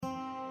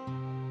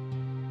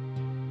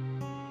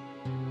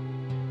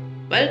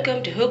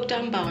Welcome to Hooked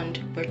on Bond,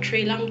 where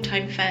three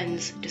longtime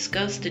fans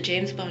discuss the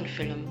James Bond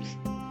films.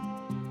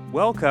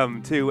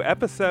 Welcome to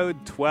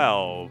episode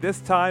 12.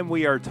 This time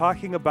we are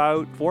talking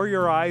about For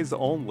Your Eyes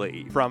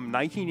Only from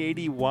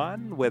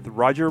 1981 with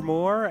Roger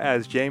Moore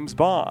as James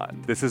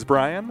Bond. This is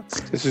Brian.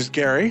 This is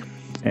Gary.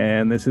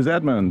 And this is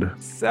Edmund.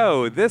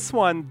 So, this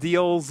one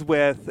deals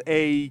with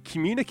a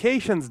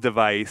communications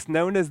device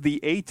known as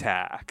the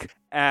ATAC.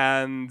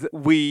 And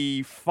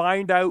we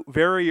find out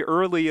very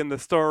early in the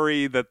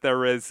story that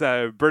there is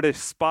a British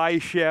spy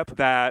ship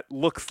that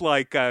looks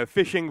like a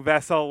fishing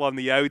vessel on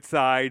the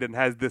outside and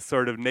has this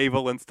sort of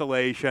naval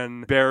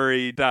installation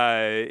buried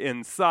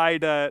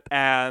inside it.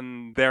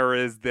 And there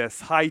is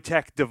this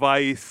high-tech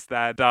device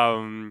that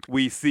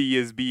we see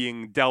is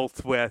being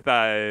dealt with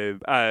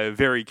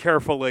very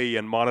carefully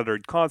and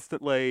monitored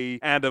constantly.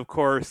 And of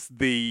course,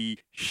 the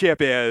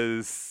ship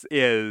is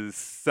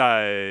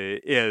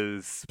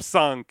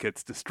sunk.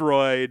 It's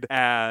destroyed,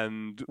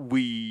 and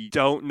we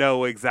don't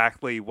know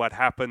exactly what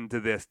happened to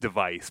this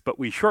device, but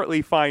we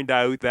shortly find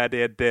out that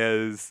it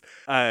is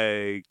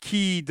a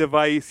key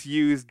device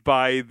used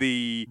by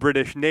the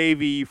British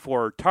Navy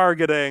for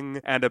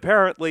targeting, and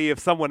apparently if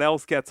someone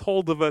else gets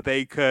hold of it,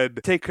 they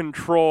could take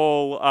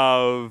control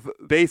of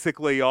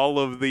basically all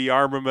of the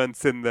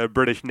armaments in the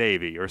British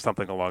Navy, or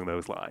something along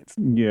those lines.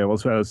 Yeah,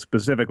 well,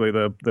 specifically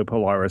the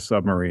Polaris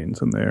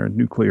submarines and their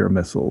nuclear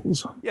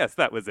missiles. Yes,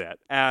 that was it.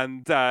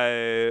 And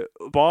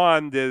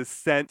Bond is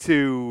sent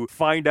to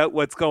find out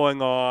what's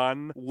going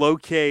on,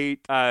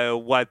 locate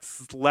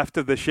what's left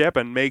of the ship,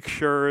 and make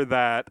sure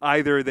that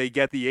either they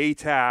get the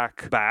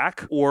ATAC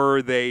back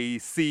or they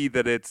see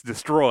that it's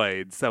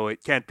destroyed so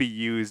it can't be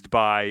used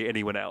by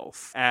anyone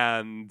else.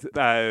 And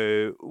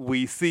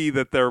we see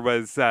that there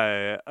was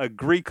a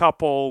Greek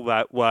couple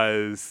that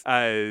was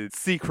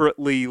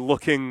secretly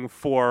looking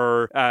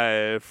for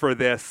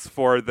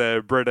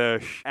the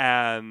British,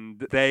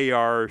 and they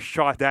are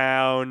shot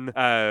down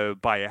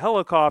by a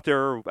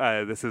helicopter.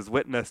 This is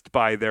witnessed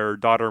by their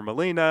daughter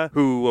Melina,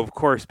 who of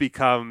course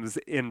becomes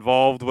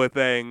involved with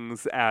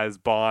things as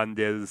Bond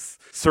is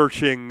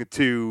searching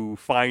to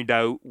find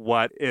out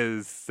what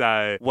is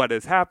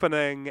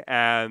happening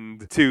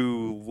and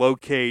to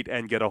locate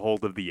and get a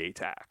hold of the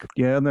ATAC.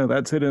 Yeah, no,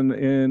 that's it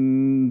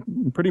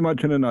in pretty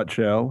much in a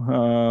nutshell.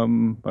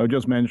 I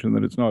just mentioned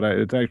that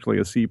it's actually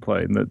a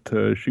seaplane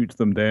that shoots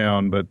them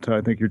down, but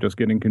I think you're just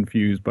getting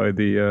confused by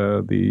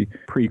the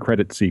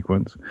pre-credit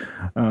sequence.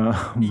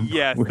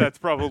 Yes, that's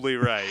probably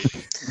right.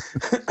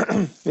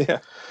 Yeah.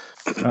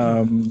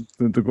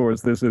 Of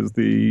course, this is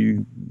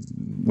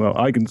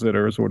I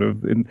consider a sort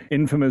of an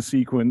infamous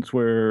sequence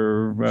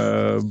where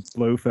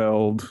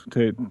Blofeld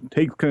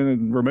takes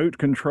remote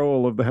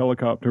control of the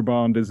helicopter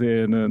Bond is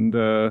in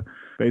and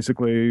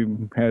basically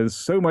has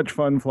so much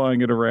fun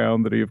flying it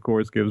around that he, of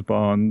course, gives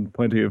Bond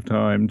plenty of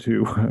time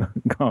to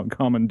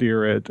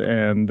commandeer it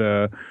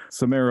and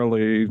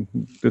summarily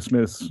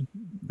dismiss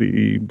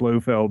the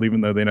Blofeld,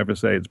 even though they never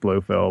say it's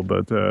Blofeld,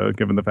 but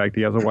given the fact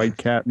he has a white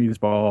cat and he's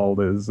bald,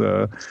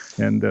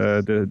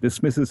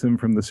 dismisses him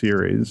from the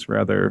series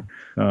rather.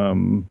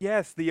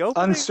 Yes, the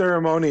opening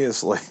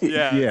unceremoniously.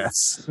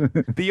 Yes.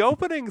 The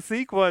opening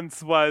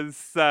sequence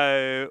was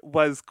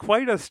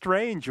quite a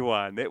strange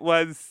one. It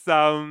was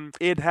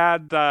it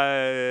had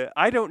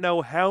I don't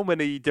know how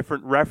many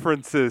different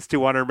references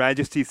to On Her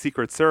Majesty's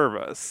Secret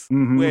Service,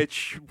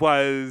 which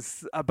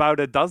was about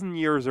a dozen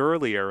years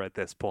earlier at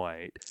this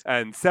point,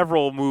 and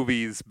several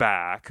movies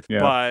back. Yeah.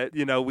 But,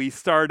 we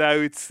start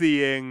out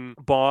seeing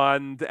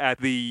Bond at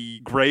the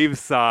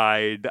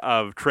graveside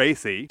of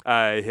Tracy,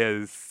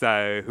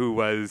 who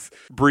was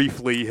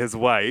briefly his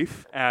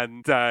wife,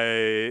 and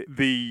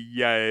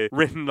the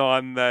written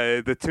on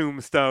the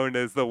tombstone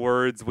is the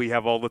words, "We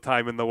have all the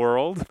time in the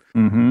world,"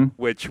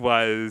 which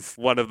was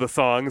one of the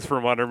songs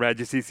from On Her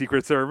Majesty's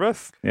Secret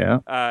Service. Yeah.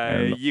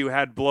 You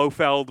had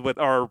Blofeld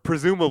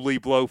presumably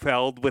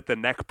Blofeld with the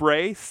neck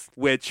brace,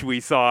 which we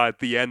saw at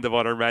the end of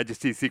On Her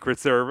Majesty's Secret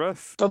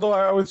Service. Although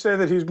I would say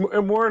that he's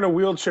more in a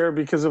wheelchair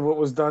because of what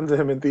was done to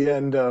him at the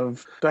end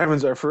of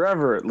Diamonds Are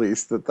Forever, at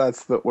least.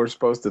 That's what we're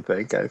supposed to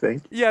think, I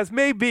think. Yes,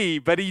 maybe,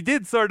 but he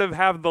did sort of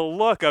have the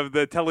look of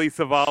the Telly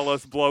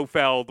Savalas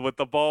Blofeld with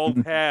the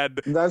bald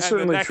head That's and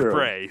certainly the neck true.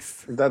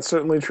 brace. That's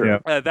certainly true.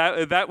 Yeah.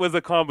 That was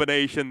a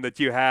combination that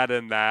you had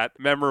in that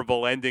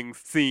memorable ending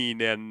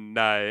scene in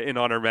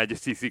On Her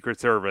Majesty's Secret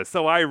Service.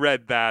 So I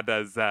read that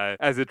as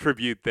a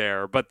tribute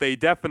there, but they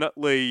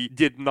definitely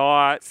did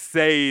not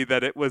say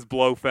that it was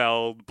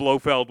Blofeld.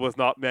 Blofeld was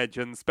not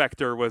mentioned.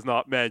 Spectre was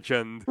not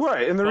mentioned.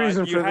 Right, and the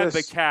reason for this... You had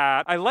the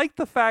cat. I like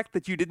the fact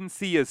that you didn't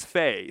see his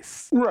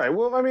face. Right,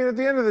 well, I mean, at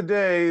the end of the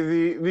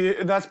day,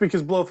 that's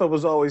because Blofeld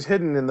was always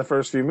hidden in the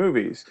first few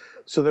movies.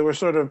 So they were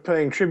sort of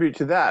paying tribute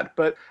to that.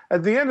 But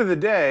at the end of the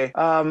day,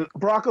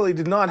 Broccoli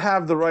did not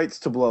have the rights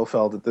to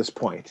Blofeld at this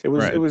point. It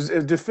was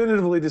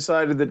definitively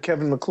decided that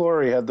Kevin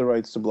McClory had the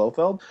rights to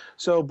Blofeld.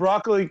 So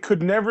Broccoli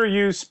could never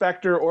use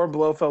Spectre or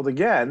Blofeld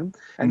again,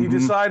 and he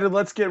decided decided,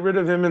 let's get rid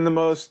of him in the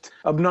most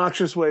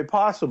obnoxious way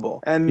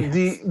possible. And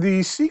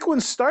the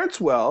sequence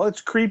starts well.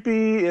 It's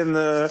creepy in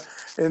the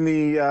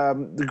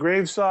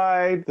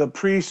graveside. The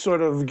priest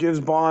sort of gives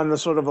Bond the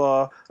sort of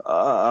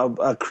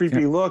a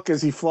creepy look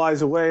as he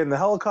flies away in the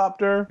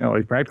helicopter. Oh,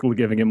 he's practically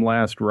giving him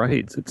last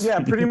rites.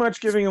 Pretty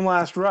much giving him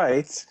last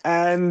rites.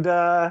 And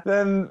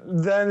then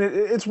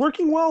it's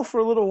working well for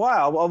a little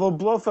while, although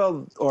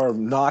Blofeld, or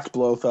not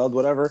Blofeld,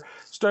 whatever,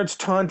 starts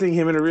taunting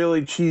him in a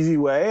really cheesy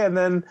way. And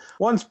then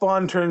once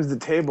Bond turns the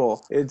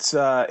table,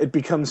 it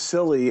becomes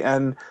silly.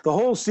 And the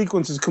whole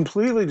sequence is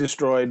completely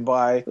destroyed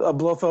by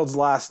Blofeld's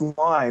last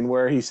line,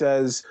 where he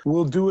says,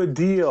 "We'll do a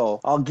deal.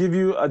 I'll give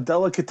you a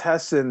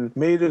delicatessen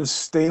made of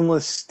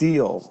stainless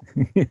steel."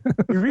 He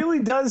really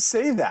does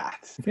say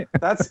that.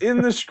 That's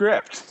in the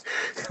script.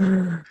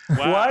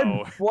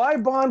 Wow. Why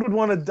Bond would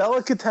want a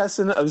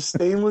delicatessen of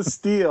stainless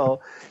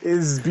steel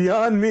is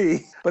beyond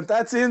me. But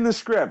that's in the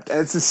script, and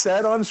it's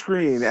said on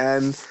screen,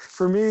 and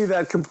for me,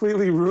 that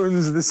completely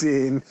ruins the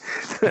scene.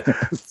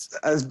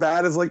 As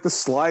bad as like the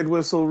slide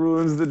whistle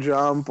ruins the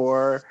jump,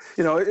 or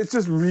it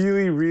just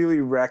really,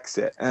 really wrecks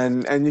it.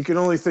 And you can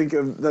only think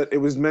of that it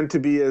was meant to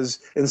be as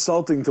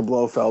insulting to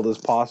Blofeld as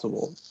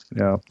possible.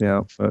 Yeah,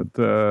 but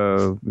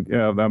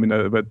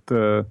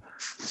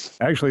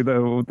actually,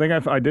 the thing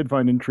I did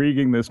find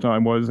intriguing this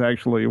time was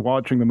actually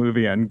watching the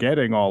movie and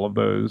getting all of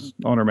those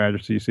On Her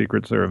Majesty's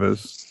Secret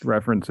Service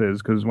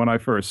references. Because when I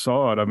first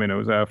saw it, it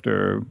was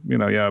after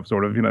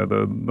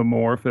the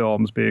Moore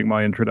films being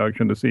my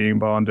introduction to seeing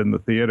Bond in the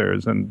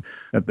theaters. And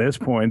at this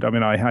point,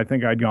 I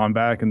think I'd gone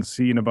back and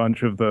seen a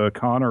bunch of the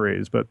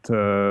Connerys, but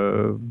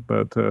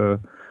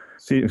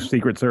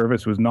Secret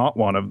Service was not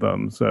one of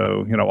them.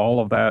 So, all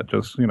of that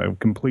just,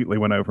 completely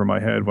went over my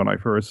head when I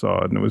first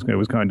saw it. And it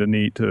was kind of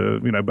neat to,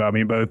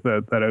 both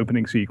that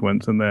opening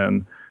sequence and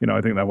then,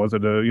 I think that was a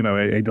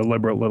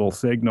deliberate little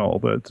signal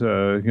that,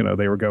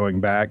 they were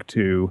going back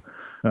to,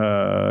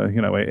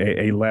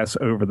 a less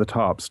over the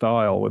top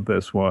style with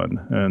this one,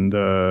 and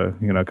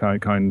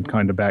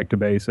kind of back to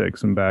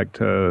basics and back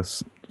to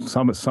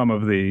some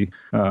of the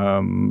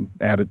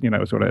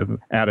sort of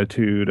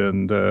attitude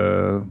and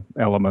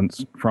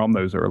elements from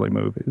those early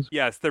movies.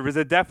 Yes, there was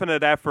a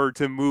definite effort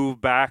to move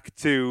back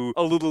to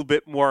a little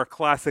bit more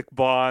classic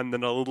Bond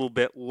and a little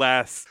bit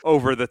less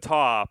over the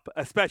top,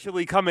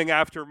 especially coming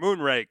after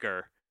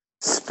Moonraker.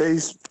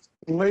 Space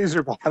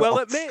laser battle.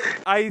 Well,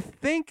 I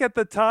think at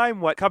the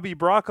time what Cubby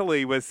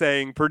Broccoli was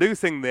saying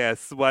producing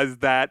this was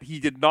that he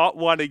did not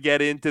want to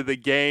get into the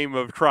game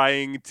of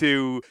trying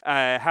to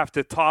have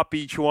to top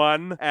each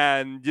one.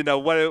 And,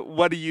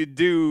 what do you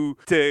do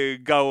to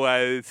go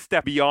a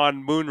step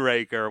beyond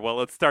Moonraker? Well,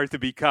 it starts to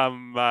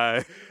become,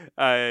 a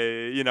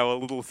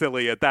little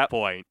silly at that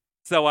point.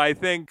 So I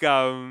think,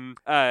 there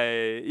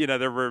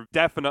were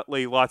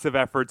definitely lots of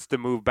efforts to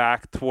move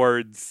back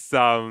towards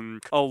a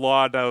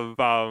lot of,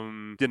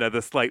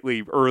 the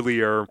slightly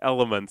earlier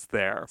elements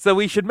there. So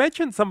we should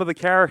mention some of the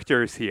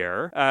characters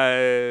here.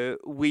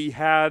 We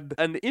had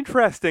an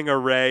interesting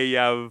array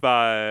of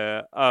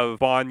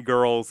Bond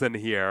girls in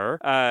here.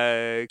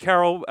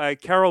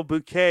 Carol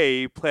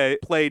Bouquet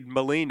played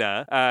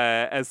Melina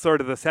as sort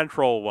of the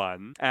central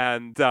one,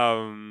 and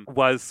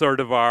was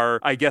sort of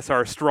our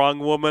strong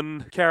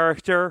woman character.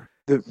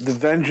 The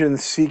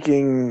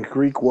vengeance-seeking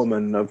Greek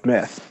woman of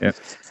myth. Yeah.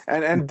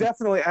 And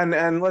definitely,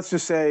 and let's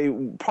just say,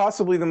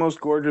 possibly the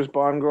most gorgeous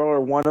Bond girl, or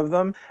one of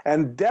them,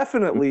 and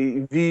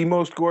definitely the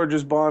most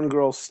gorgeous Bond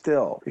girl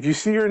still. If you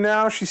see her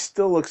now, she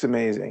still looks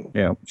amazing.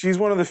 Yeah. She's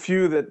one of the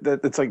few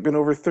that's like been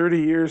over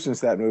 30 years since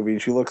that movie,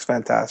 and she looks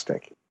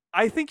fantastic.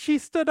 I think she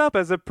stood up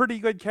as a pretty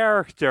good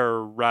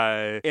character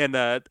in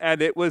it,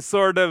 and it was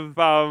sort of,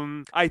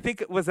 I think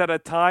it was at a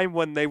time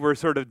when they were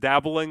sort of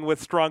dabbling with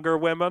stronger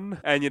women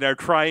and,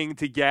 trying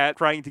to get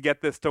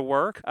this to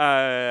work.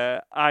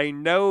 I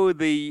know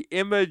the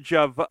image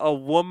of a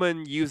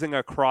woman using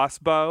a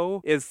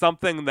crossbow is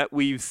something that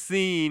we've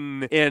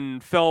seen in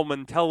film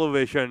and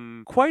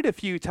television quite a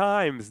few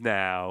times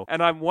now,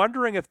 and I'm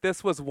wondering if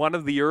this was one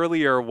of the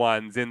earlier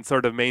ones in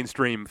sort of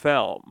mainstream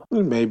film.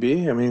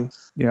 Maybe,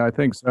 Yeah, I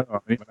think so.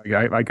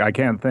 I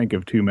can't think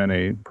of too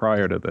many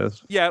prior to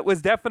this. Yeah, it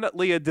was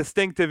definitely a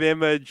distinctive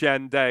image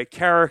and a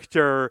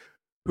character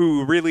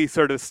who really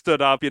sort of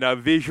stood up,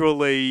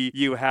 visually.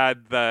 You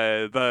had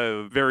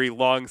the very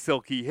long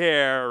silky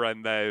hair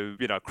and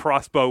the,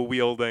 crossbow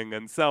wielding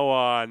and so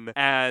on.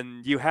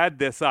 And you had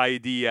this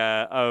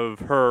idea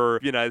of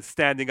her,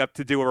 standing up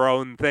to do her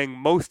own thing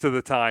most of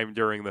the time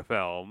during the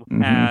film.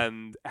 Mm-hmm.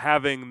 And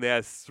having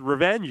this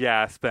revenge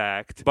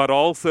aspect, but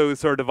also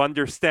sort of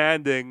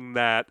understanding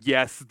that,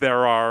 yes,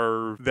 there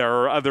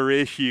are other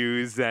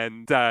issues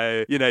and,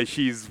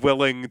 she's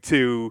willing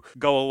to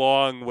go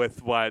along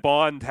with what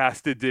Bond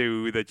has to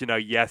do, that,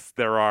 yes,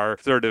 there are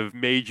sort of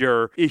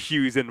major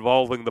issues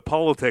involving the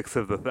politics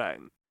of the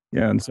thing.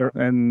 Yeah, and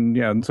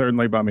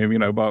certainly, I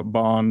mean,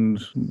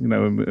 Bond,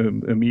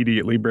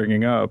 immediately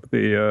bringing up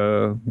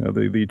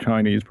the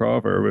Chinese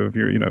proverb,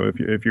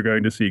 if you're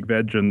going to seek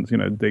vengeance,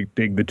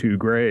 dig the two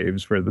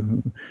graves for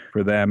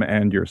them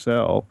and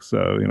yourself.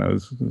 So,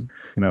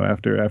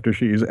 after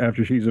she's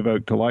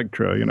evoked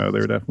Electra,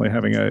 they're definitely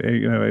having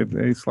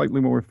a slightly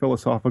more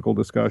philosophical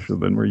discussion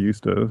than we're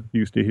used to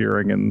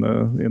hearing in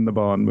the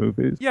Bond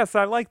movies. Yes,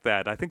 I like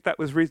that. I think that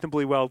was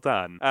reasonably well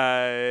done.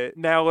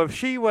 Now, if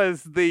she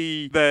was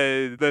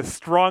the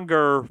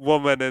stronger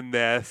woman in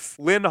this,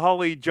 Lynn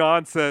Holly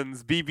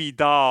Johnson's BB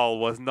doll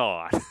was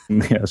not.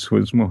 Yes,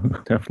 was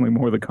definitely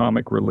more the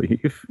comic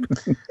relief.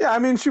 Yeah, I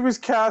mean, she was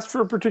cast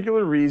for a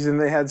particular reason.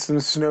 They had some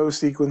snow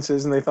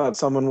sequences, and they thought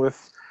someone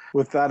with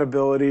that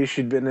ability.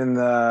 She'd been in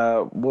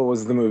what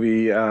was the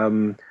movie?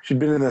 She'd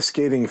been in a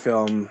skating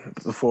film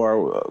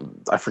before.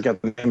 I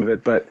forget the name of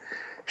it, but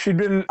she'd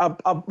been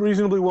a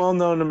reasonably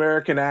well-known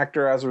American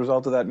actor as a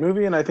result of that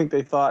movie, and I think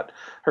they thought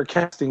her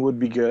casting would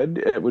be good.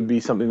 It would be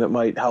something that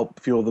might help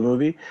fuel the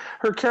movie.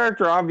 Her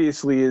character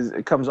obviously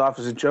it comes off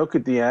as a joke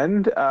at the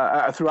end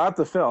throughout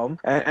the film,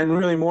 and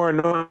really more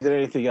annoying than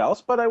anything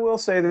else. But I will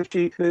say that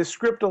the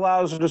script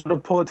allows her to sort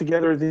of pull it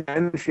together at the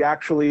end. She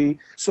actually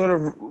sort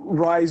of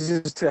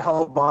rises to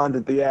help Bond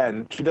at the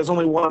end. She does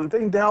only one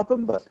thing to help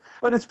him, but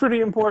it's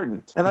pretty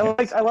important. And I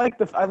like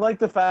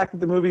the fact that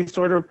the movie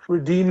sort of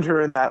redeemed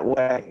her in that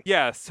way.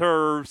 Yes,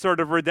 her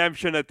sort of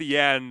redemption at the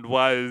end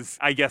was,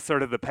 I guess,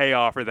 sort of the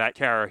payoff for that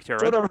character.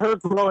 Sort of her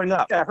growing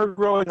up. Yeah, her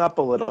growing up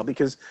a little,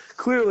 because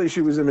clearly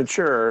she was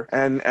immature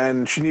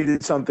and she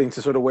needed something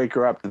to sort of wake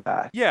her up to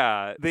that.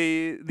 Yeah,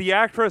 the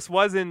actress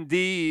was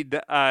indeed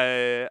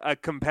a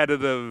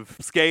competitive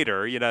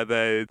skater.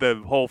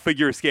 The whole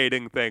figure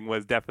skating thing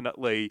was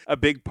definitely a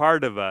big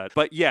part of it.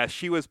 But yes,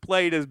 she was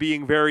played as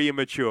being very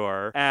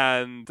immature,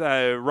 and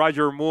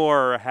Roger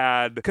Moore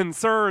had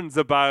concerns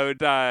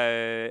about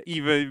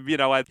even,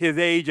 at his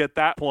age at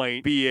that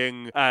point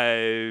being,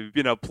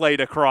 played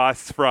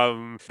across from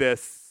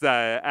this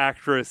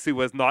actress who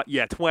was not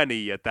yet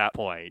 20 at that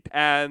point.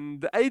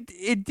 And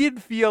it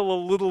did feel a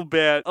little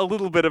bit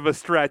of a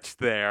stretch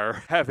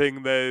there,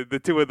 having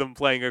the two of them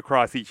playing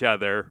across each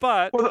other.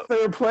 But they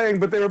were playing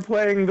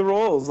the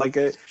roles. Like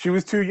she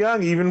was too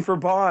young even for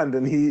Bond,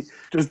 and he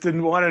just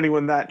didn't want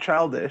anyone that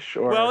childish.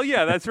 Well,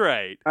 yeah, that's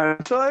right.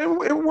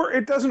 So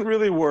it doesn't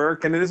really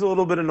work, and it is a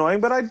little bit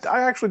annoying, but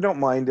I actually don't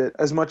mind it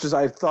as much as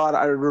I thought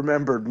I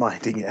remembered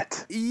minding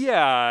it.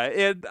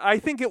 Yeah, I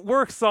think it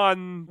works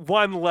on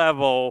one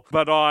level,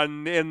 but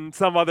in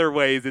some other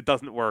ways it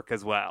doesn't work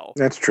as well.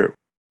 That's true.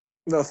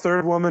 The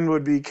third woman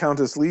would be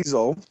Countess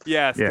Liesel.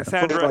 Yes, yeah.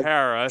 Cassandra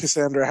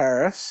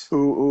Harris.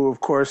 Who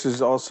of course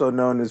is also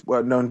known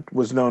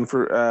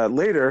for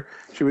later.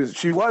 She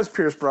was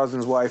Pierce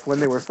Brosnan's wife when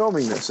they were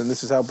filming this, and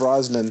this is how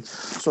Brosnan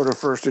sort of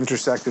first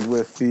intersected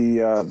with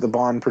the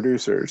Bond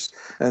producers,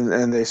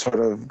 and they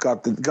sort of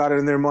got it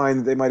in their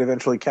mind that they might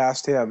eventually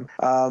cast him.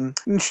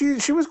 And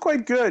she was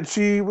quite good.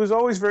 She was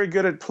always very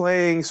good at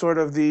playing sort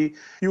of you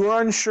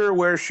were unsure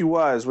where she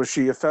was. Was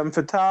she a femme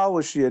fatale?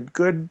 Was she a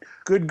good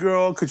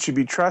girl? Could she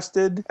be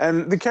trusted?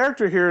 And the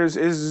character here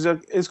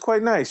is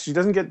quite nice. She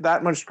doesn't get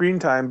that much screen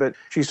time, but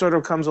she sort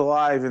of comes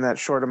alive in that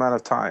short amount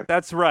of time.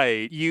 That's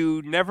right.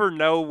 You never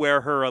know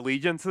where her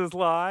allegiances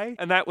lie,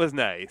 and that was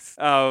nice.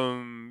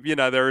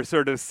 There are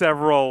sort of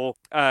several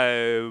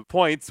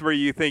points where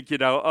you think,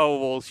 oh,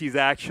 well, she's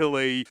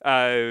actually,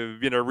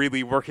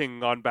 really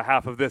working on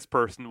behalf of this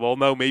person. Well,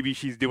 no, maybe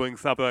she's doing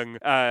something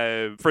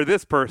for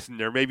this person,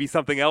 or maybe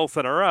something else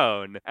on her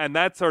own. And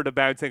that sort of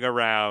bouncing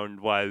around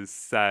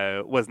was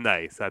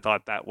nice. I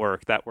thought that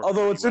worked.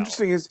 Although what's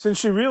interesting is, since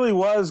she really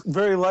was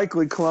very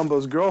likely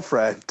Columbo's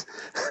girlfriend,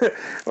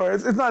 or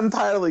it's not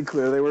entirely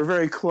clear, they were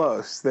very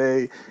close.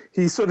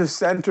 He sort of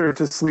sent her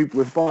to sleep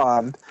with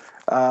Bond,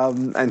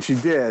 and she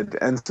did.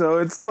 And so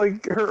it's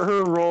like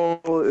her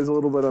role is a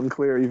little bit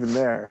unclear even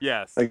there.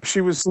 Yes. Like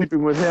she was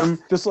sleeping with him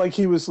just like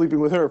he was sleeping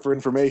with her for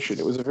information.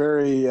 It was a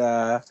very,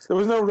 there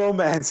was no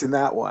romance in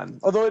that one.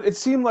 Although it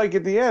seemed like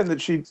at the end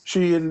that she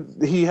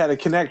and he had a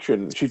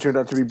connection. She turned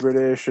out to be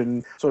British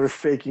and sort of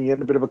faking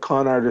it, a bit of a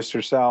con artist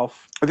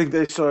herself. I think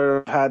they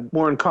sort of had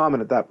more in common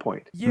at that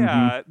point.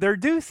 Yeah, there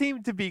do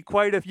seem to be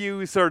quite a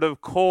few sort of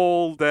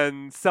cold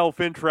and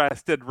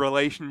self-interested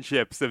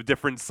relationships of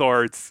different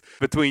sorts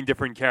between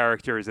different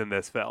characters in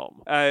this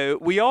film.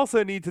 We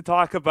also need to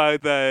talk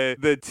about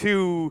the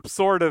two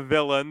sort of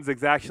villains,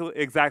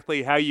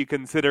 exactly how you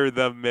consider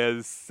them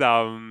as,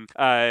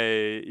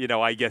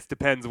 I guess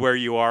depends where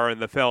you are in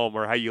the film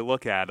or how you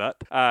look at it.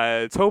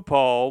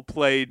 Topol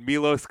played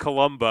Milos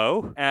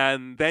Colombo,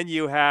 and then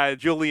you had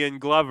Julian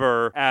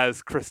Glover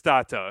as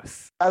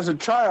Kristatos. As a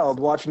child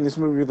watching this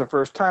movie for the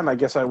first time, I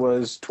guess I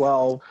was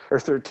 12 or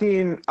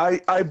 13,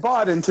 I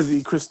bought into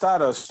the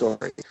Kristatos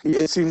story.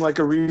 It seemed like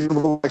a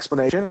reasonable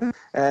explanation,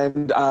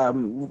 and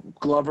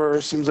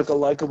Glover seems like a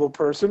likable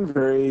person,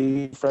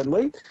 very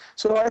friendly.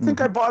 So I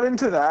think I bought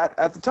into that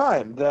at the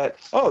time, that,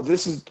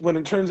 this is when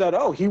it turns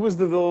out, he was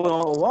the villain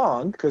all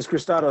along, because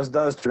Kristatos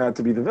does turn out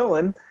to be the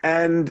villain,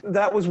 and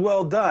that was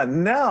well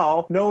done.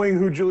 Now, knowing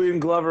who Julian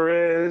Glover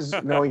is,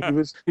 knowing he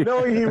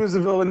was a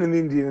villain in the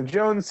Indiana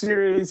Jones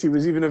series, he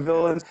was even a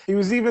villain. He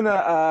was even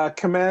a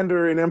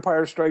commander in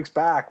Empire Strikes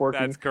Back,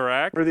 working That's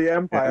correct. for the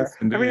Empire. Yes,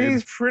 indeed. I mean,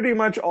 he's pretty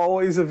much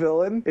always a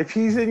villain. If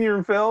he's in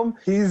your film,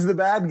 he's the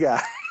bad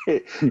guy.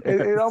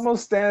 It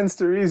almost stands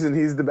to reason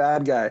he's the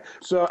bad guy.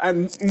 So,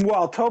 and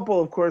while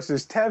Topol, of course,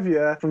 is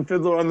Tevye from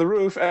Fiddler on the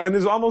Roof, and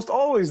is almost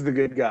always the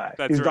good guy.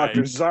 That's He's right.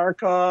 Dr.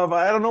 Zarkov.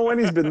 I don't know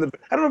when I don't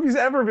know if he's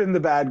ever been the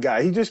bad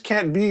guy. He just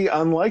can't be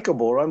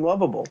unlikable or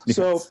unlovable. Yes.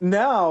 So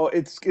now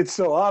it's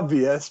so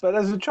obvious, but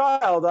as a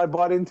child, I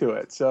bought into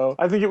it. So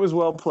I think it was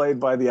well played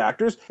by the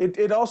actors.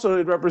 It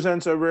also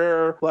represents a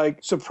rare,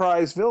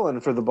 surprise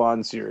villain for the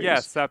Bond series.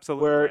 Yes,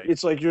 absolutely. Where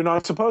it's like you're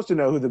not supposed to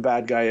know who the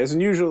bad guy is,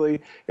 and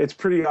usually it's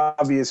pretty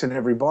obvious in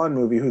every Bond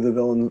movie who the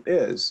villain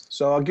is.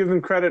 So I'll give them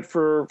credit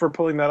for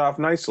pulling that off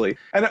nicely.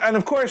 And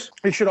of course,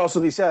 it should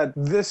also be said,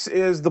 this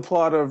is the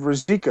plot of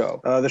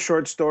Riziko, the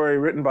short story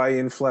written by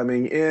Ian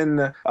Fleming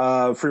in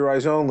For Your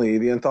Eyes Only,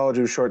 the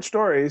anthology of short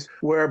stories,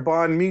 where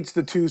Bond meets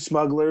the two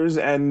smugglers,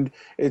 and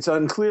it's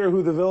unclear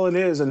who the villain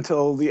is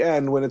until the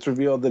end, when it's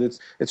revealed that it's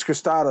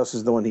Kristatos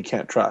is the one he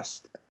can't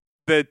trust.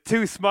 The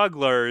two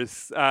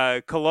smugglers,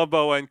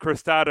 Columbo and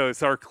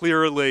Kristatos, are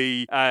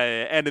clearly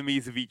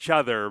enemies of each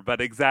other, but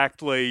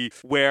exactly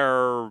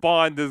where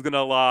Bond is going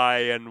to lie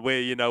and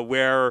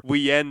where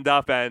we end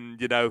up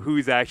and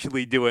who's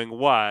actually doing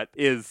what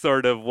is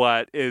sort of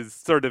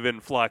in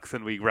flux,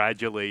 and we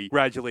gradually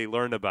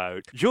learn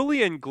about.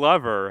 Julian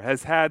Glover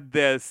has had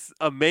this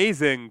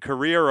amazing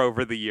career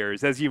over the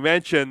years, as you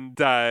mentioned,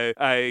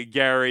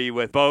 Gary,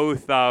 with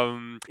both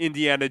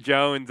Indiana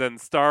Jones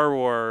and Star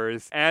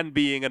Wars, and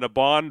being in a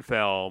Bond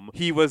film.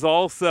 He was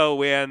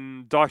also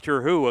in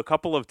Doctor Who a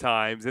couple of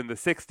times in the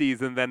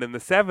 60s and then in the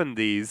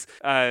 70s,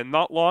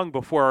 not long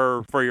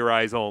before For Your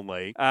Eyes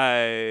Only.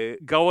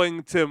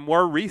 Going to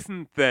more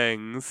recent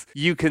things,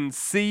 you can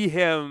see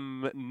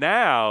him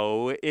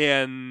now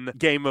in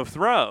Game of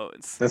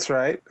Thrones. That's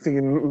right.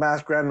 Thinking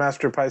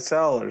Grandmaster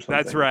Pycelle or something.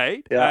 That's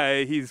right.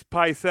 Yeah. He's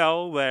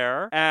Pycelle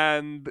there.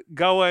 And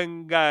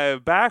going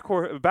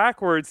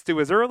backwards to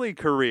his early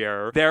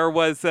career, there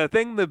was a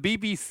thing the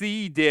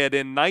BBC did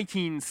in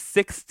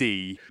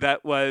 1960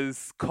 that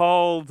was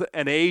called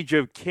An Age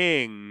of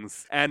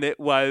Kings, and it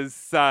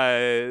was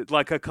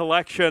like a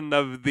collection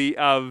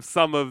of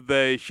some of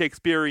the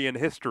Shakespearean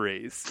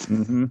histories,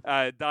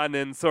 done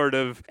in sort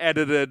of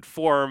edited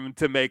form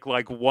to make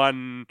like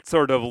one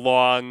sort of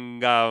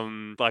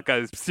long, like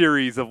a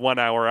series of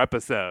 1-hour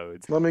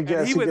episodes. Let me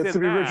guess, he gets to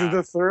be Richard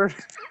III?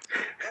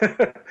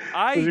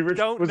 I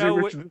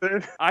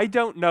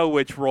don't know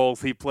which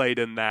roles he played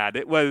in that.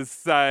 It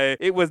was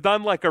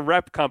done like a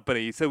rep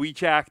company, so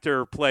each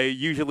actor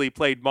usually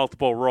played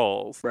multiple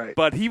roles. Right.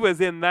 But he was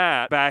in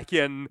that back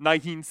in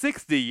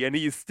 1960, and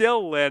he's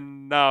still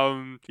in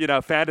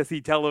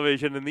fantasy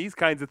television and these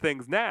kinds of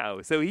things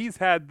now. So he's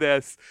had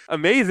this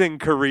amazing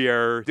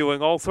career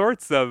doing all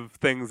sorts of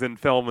things in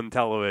film and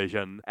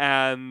television,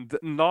 and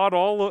not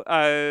all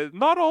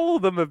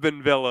of them have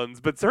been villains,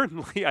 but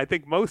certainly I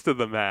think most of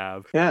them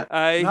have. Yeah.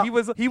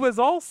 He was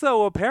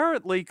also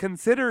apparently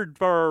considered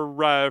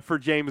for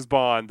James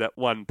Bond at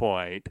one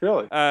point.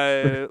 Really?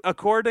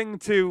 According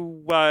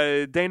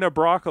to Dana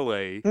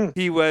Broccoli,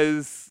 he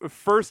was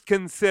first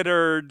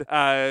considered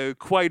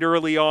quite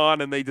early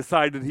on, and they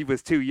decided he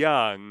was too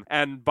young.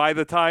 And by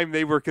the time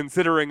they were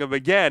considering him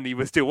again, he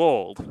was too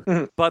old.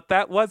 But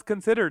that was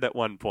considered at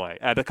one point,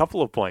 at a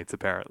couple of points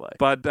apparently.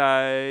 But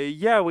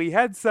we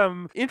had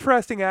some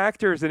interesting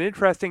actors and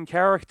interesting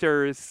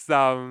characters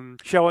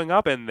showing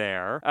up in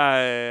there.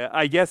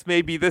 I guess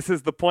maybe this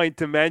is the point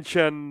to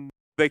mention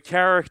the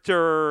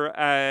character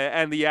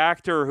and the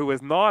actor who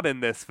is not in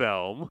this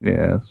film.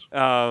 Yes.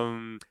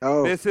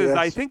 This is,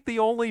 I think, the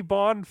only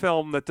Bond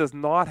film that does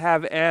not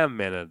have M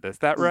in it. Is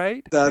that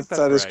right?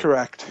 That is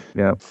correct.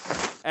 Yeah.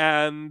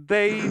 And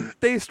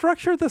they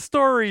structure the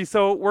story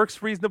so it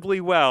works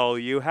reasonably well.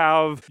 You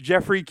have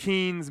Jeffrey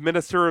Keen's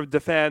Minister of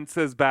Defense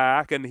is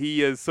back, and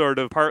he is sort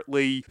of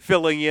partly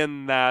filling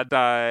in that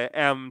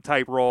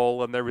M-type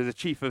role, and there was a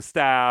Chief of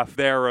Staff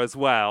there as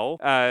well.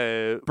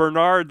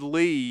 Bernard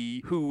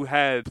Lee, who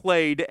had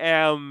played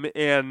M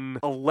in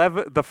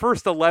the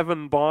first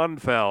 11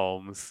 Bond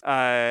films,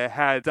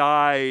 had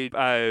died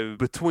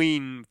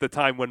between the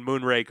time when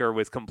Moonraker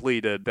was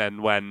completed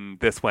and when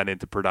this went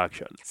into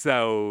production.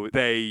 So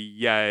they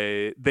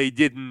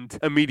didn't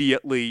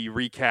immediately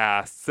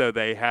recast, so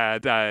they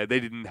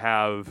didn't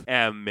have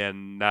M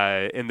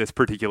in this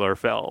particular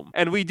film.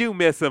 And we do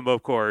miss him,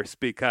 of course,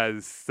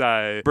 because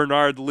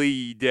Bernard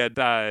Lee did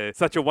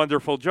such a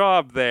wonderful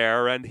job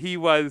there, and he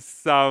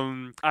was,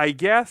 I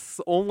guess,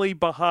 only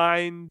definitely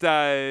behind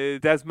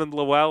Desmond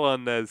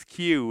Llewellyn as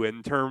Q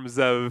in terms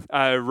of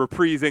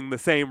reprising the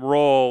same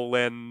role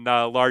in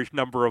a large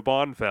number of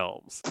Bond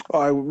films.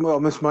 Well,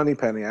 Miss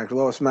Moneypenny, actually,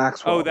 Lois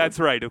Maxwell. Oh, that's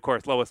right. Of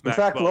course, Lois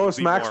Maxwell. In fact, Lois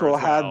Maxwell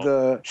had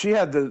well.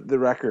 the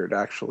record,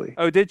 actually.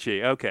 Oh, did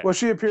she? Okay. Well,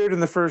 she appeared in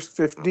the first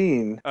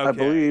 15, I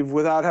believe,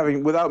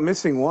 without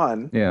missing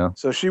one. Yeah.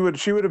 So she would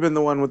have been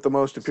the one with the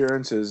most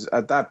appearances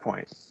at that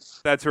point.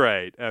 That's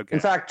right. Okay. In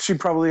fact, she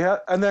probably had,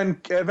 and then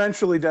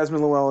eventually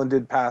Desmond Llewellyn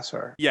did pass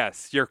her.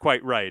 Yes, you're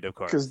quite right, of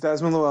course. Because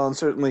Desmond Llewellyn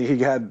certainly he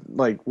had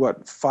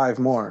 5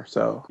 more.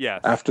 So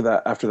yes. After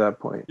that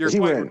point,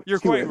 you're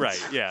quite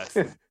right. Yes.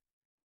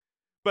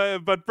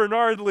 But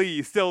Bernard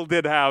Lee still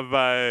did have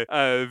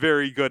a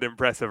very good,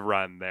 impressive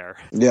run there.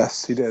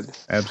 Yes, he did.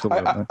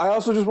 Absolutely. I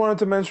also just wanted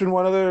to mention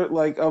one other,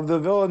 of the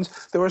villains.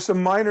 There were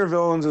some minor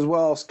villains as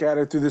well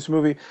scattered through this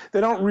movie.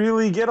 They don't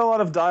really get a lot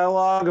of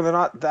dialogue, and they're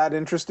not that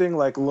interesting,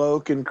 like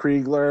Loke and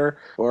Kriegler,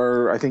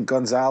 or I think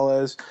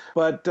Gonzalez.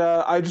 But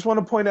I just want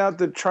to point out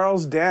that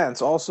Charles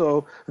Dance,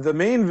 also the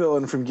main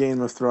villain from Game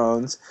of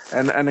Thrones,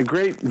 and a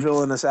great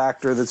villainous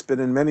actor that's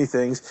been in many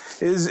things,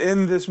 is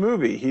in this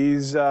movie.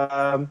 He's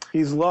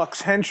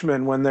Luck's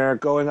henchman when they're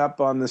going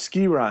up on the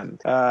ski run.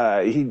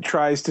 He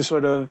tries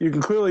to you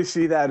can clearly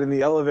see that in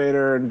the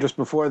elevator and just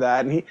before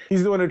that, and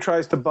he's the one who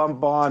tries to bump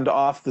Bond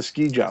off the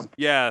ski jump.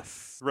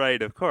 Yes,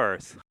 right, of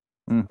course.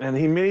 And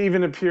he may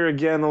even appear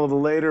again a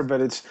little later,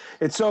 but it's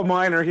so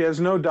minor. He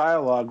has no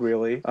dialogue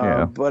really.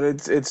 But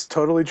it's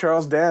totally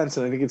Charles Dance,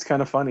 and I think it's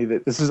kind of funny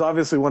that this is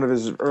obviously one of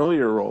his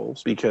earlier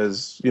roles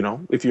because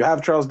if you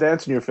have Charles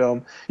Dance in your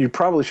film, you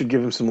probably should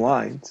give him some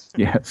lines.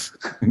 Yes,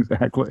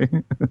 exactly.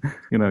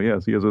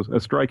 Yes, he is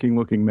a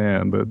striking-looking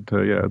man, but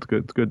it's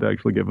good. It's good to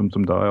actually give him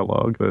some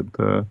dialogue. But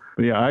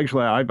yeah,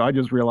 actually, I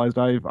just realized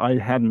I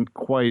hadn't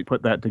quite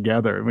put that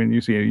together. I mean,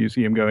 you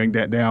see him going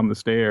down the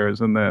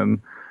stairs, and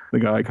then the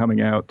guy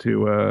coming out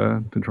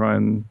to try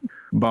and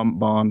bump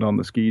Bond on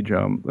the ski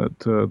jump.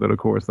 That of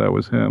course that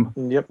was him.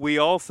 Yep. We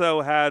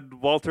also had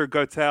Walter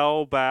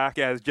Gotell back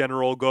as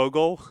General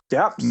Gogol.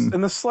 Yep.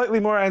 In a slightly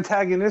more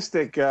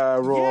antagonistic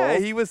role. Yeah,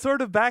 he was sort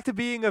of back to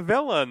being a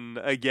villain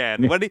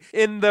again. When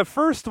in the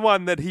first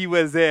one that he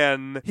was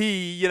in,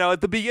 he at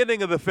the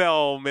beginning of the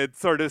film, it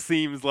sort of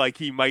seems like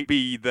he might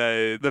be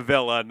the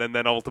villain, and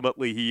then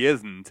ultimately he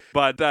isn't.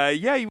 But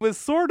he was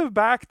sort of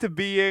back to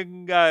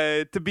being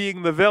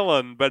the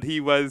villain, but he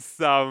was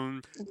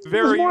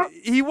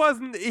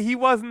he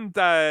wasn't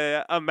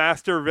a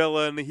master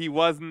villain. He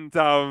wasn't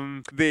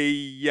someone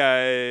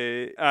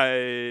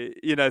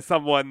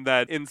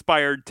that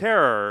inspired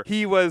terror.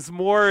 He was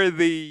more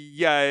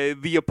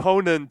the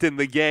opponent in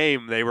the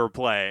game they were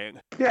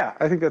playing. Yeah,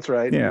 I think that's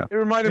right. Yeah. It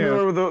reminded me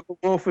of the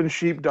wolf and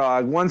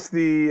sheepdog. Once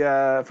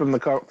from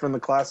the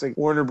classic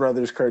Warner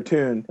Brothers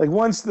cartoon,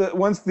 once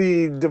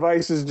the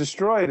device is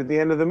destroyed at the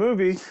end of the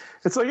movie,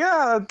 it's like,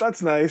 yeah,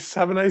 that's nice.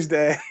 Have a nice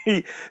day.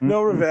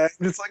 No revenge.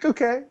 It's like,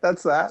 okay,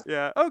 that's that.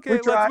 Yeah. Okay.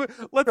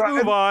 Let's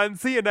move on.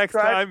 See you next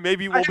time.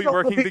 Maybe we'll be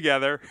working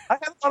together. I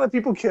had a lot of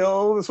people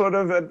killed, sort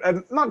of,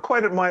 and not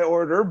quite at my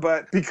order,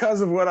 but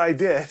because of what I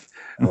did.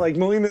 Like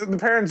Molina, the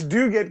parents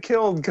do get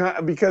killed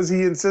because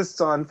he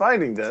insists on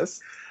finding this.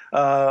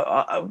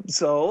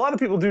 So a lot of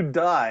people do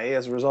die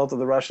as a result of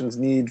the Russians'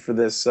 need for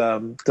this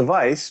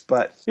device,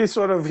 but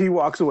he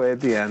walks away at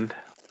the end.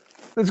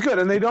 It's good,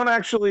 and they don't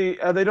actually,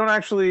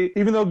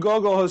 even though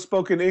Gogol has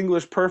spoken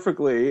English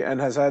perfectly and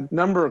has had a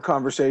number of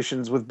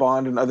conversations with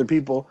Bond and other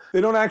people,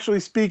 they don't actually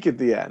speak at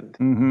the end.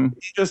 Mm-hmm.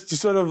 He just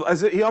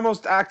he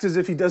almost acts as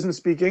if he doesn't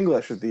speak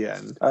English at the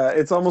end.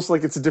 It's almost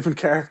like it's a different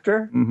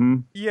character. Mm-hmm.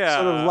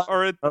 Yeah, the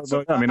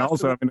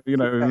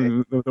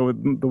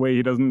way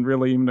he doesn't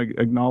really even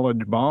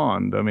acknowledge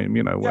Bond. I mean,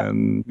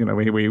 when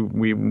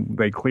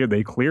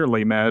they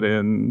clearly met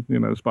in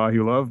Spy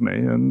Who Loved Me,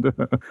 and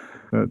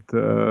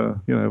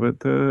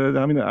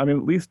I mean,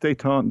 at least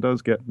détente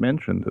does get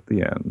mentioned at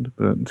the end.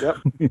 But yep.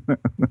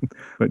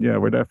 But yeah,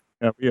 we're definitely.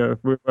 I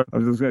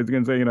was just going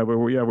to say,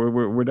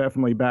 we're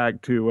definitely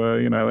back to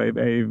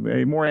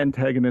a more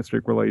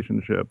antagonistic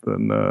relationship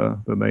than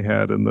they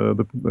had in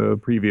the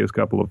previous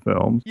couple of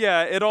films.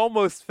 Yeah, it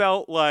almost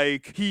felt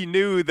like he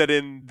knew that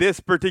in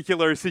this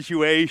particular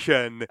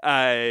situation,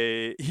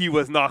 he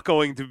was not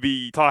going to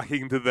be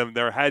talking to them.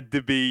 There had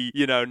to be,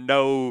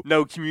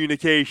 no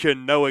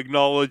communication, no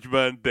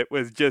acknowledgement. It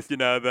was just,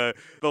 the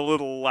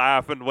little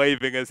laugh and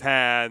waving his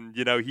hand.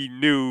 He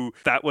knew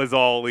that was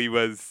all he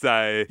was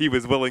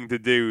willing to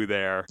do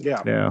there.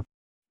 Yeah.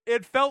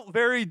 It felt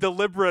very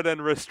deliberate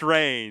and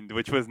restrained,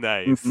 which was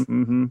nice.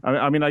 Mm-hmm.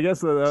 I mean, I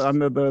guess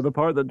the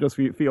part that just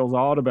feels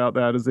odd about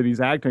that is that he's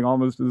acting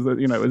almost as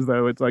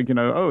though it's like,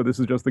 oh, this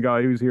is just the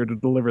guy who's here to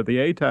deliver the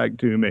ATAC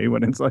to me.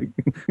 When it's like,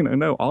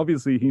 no,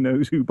 obviously he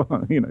knows who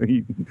Bond.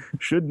 He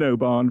should know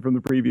Bond from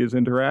the previous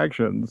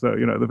interaction. So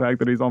the fact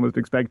that he's almost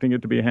expecting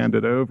it to be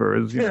handed over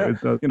is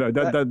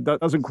that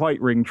doesn't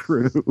quite ring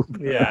true.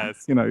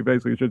 Yes. He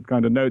basically should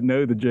kind of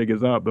know the jig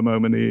is up the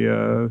moment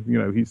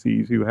he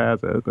sees who has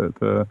it.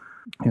 But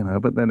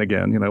But then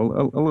again,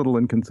 a little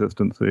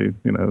inconsistency,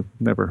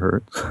 never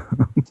hurts.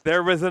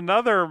 There was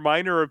another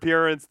minor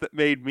appearance that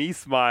made me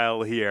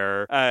smile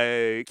here.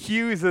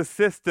 Q's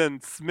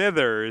assistant,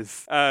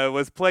 Smithers,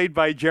 was played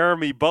by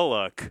Jeremy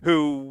Bulloch,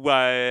 who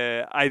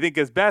I think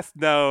is best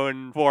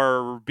known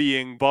for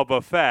being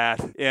Boba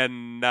Fett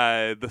in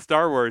the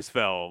Star Wars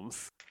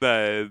films.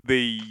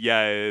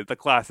 The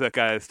classic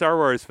Star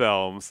Wars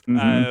films,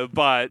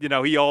 but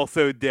he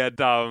also did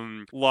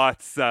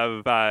lots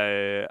of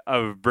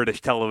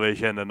British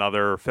television and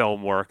other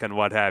film work and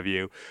what have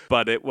you.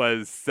 But it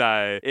was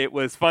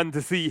fun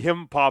to see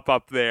him pop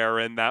up there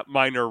in that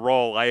minor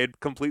role. I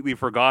had completely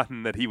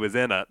forgotten that he was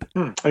in it.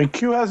 And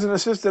Q has an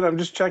assistant. I'm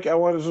just checking. I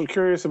was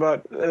curious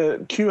about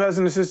Q has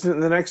an assistant in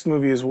the next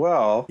movie as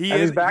well. He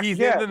is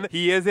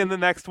in the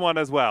next one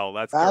as well.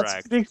 That's correct.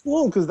 That's pretty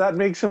cool because that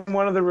makes him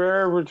one of the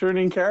rare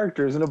returning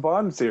characters in a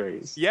Bond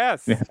series.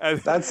 Yes.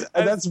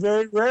 That's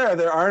very rare.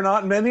 There are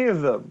not many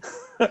of them.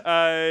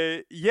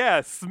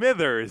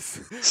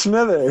 Smithers.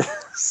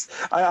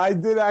 I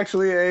did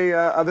actually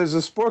there's a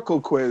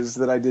Sporkle quiz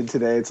that I did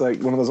today. It's like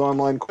one of those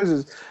online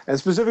quizzes, and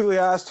specifically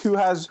asked who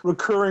has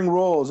recurring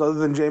roles other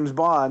than James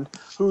Bond,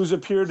 who's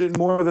appeared in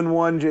more than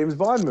one James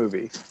Bond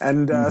movie.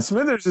 And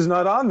Smithers is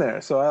not on there,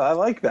 so I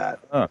like that.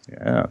 Oh,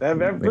 yeah.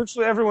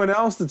 Virtually everyone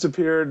else that's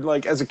appeared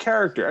like as a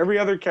character, every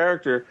other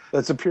character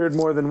that's appeared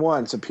more than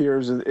once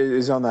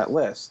is on that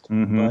list.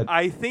 But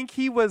I think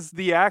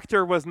the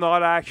actor was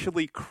not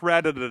actually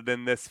credited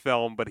in this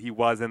film, but he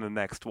was in the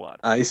next one.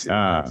 I see.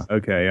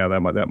 Okay, yeah,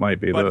 that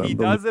might be. But he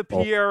does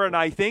appear, and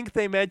I think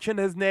they mention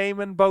his name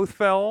in both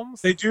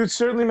films. They do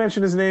certainly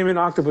mention his name in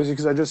Octopussy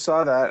because I just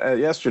saw that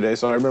yesterday,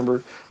 so I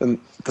remember them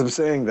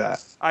saying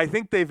that. I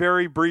think they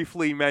very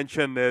briefly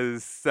mention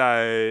his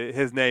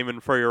name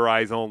in For Your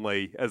Eyes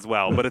Only as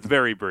well, but it's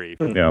very brief.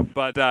 Yeah.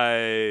 But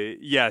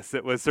yes,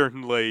 it was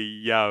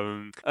certainly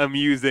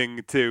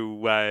amusing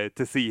to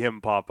see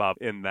him pop up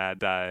in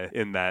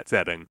that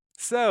setting.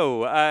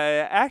 So,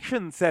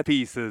 action set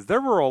pieces, there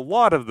were a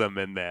lot of them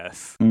in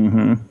this.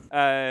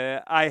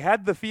 I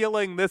had the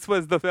feeling this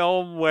was the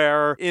film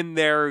where, in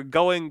their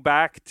going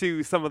back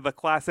to some of the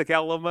classic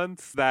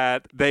elements,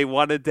 that they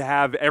wanted to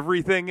have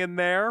everything in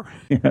there.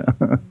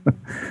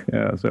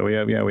 Yeah, so we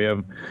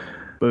have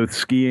both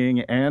skiing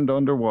and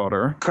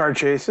underwater. Car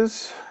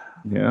chases.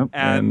 Yeah,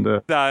 and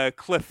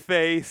cliff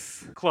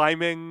face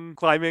climbing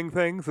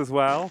things as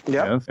well.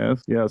 Yep.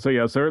 Yes. Yeah.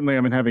 So certainly. I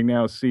mean, having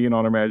now seen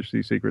On Her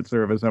Majesty's Secret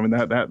Service, I mean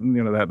that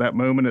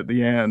moment at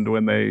the end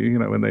when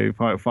they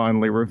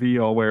finally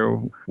reveal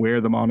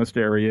where the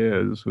monastery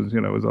is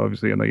was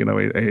obviously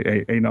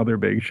another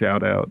big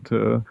shout out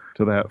to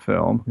that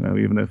film.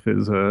 Even if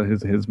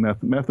his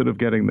method of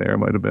getting there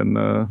might have been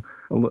a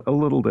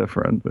little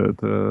different, but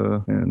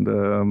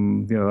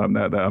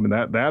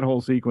that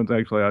whole sequence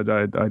actually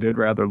I did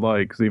rather like,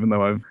 because even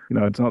though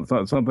it's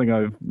not something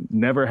I've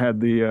never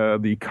had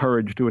the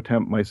courage to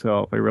attempt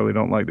myself. I really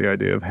don't like the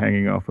idea of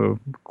hanging off a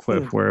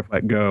cliff where if I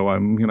go,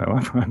 I'm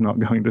not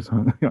going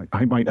to,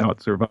 I might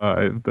not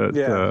survive. But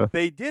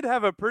they did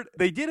have a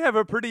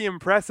pretty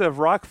impressive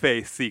rock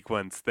face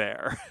sequence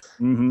there.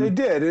 They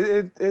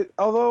did.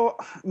 Although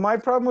my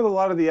problem with a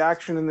lot of the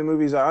action in the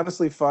movies, I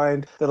honestly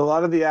find that a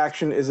lot of the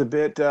action is a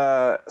bit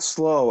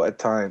slow at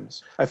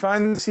times. I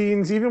find the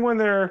scenes, even when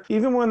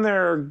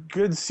they're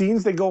good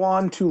scenes, they go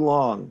on too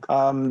long.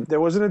 There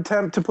was an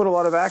attempt to put a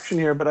lot of action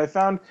here, but I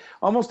found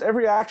almost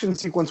every action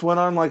sequence went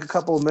on like a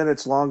couple of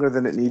minutes longer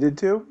than it needed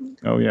to.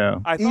 Oh yeah.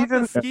 I thought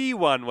the ski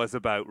one was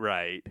about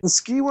right. The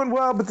ski one,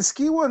 but the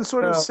ski one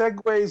sort of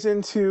segues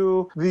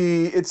into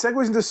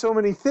so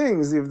many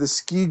things. You have the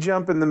ski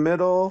jump in the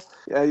middle,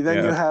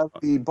 then you have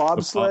the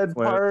bobsled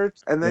part,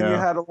 and then you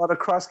had a lot of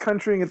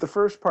cross-countrying at the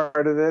first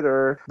part of it,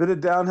 or a bit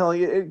of downhill.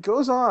 It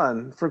goes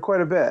on for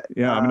quite a bit.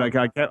 Yeah, I mean,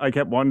 I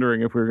kept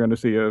wondering if we were going to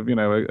see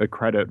a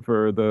credit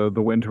for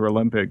the Winter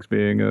Olympics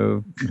being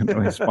a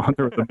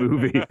sponsor of the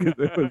movie, because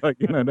it was like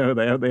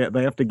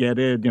they have to get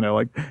in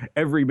like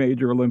every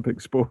major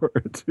Olympic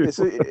sport.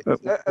 So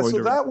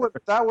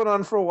that went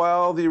on for a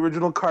while. The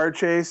original car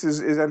chase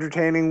is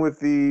entertaining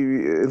with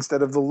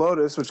instead of the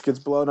Lotus, which gets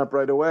blown up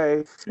right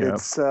away. Yeah.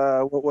 It's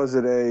what was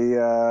it,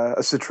 a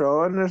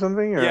Citroen or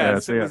something? Or?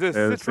 Yes, it was a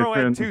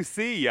Citroen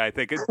 2C, I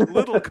think. It's a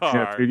little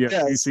car.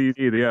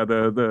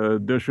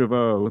 The De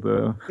Chevaux.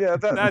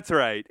 That's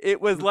right.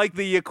 It was like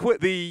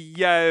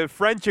the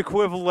French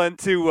equivalent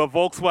to a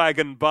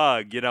Volkswagen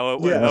Bug. It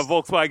was a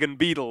Volkswagen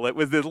Beetle. It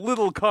was this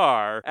little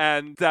car,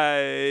 and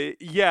they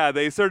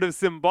sort of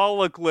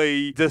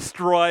symbolically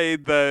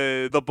destroyed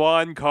the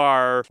Bond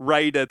car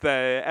right at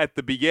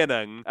the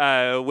beginning,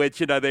 which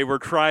they were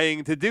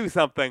trying to do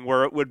something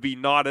where it would be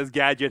not as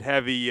gadget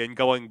heavy and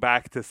going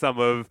back to some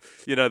of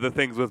the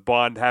things with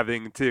Bond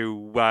having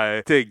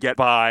to get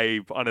by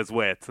on his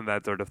wits and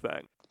that sort of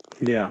thing.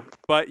 Yeah.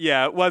 But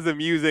yeah, it was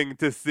amusing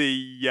to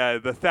see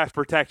the theft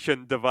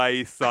protection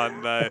device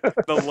on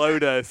the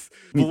Lotus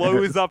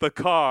blows up a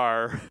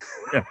car.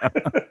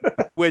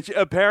 Which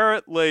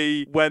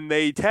apparently, when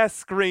they test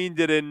screened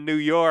it in New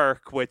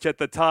York, which at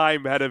the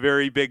time had a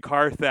very big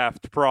car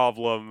theft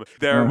problem,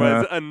 there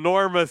was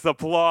enormous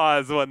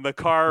applause when the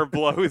car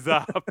blows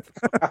up.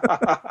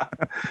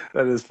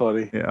 That is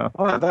funny. Yeah.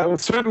 Well, that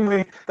would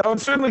certainly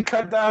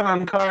cut down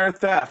on car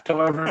theft.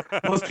 However,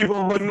 most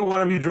people wouldn't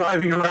want to be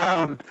driving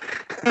around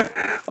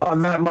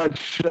on that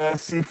much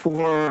C4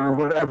 or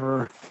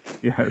whatever,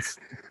 Yes.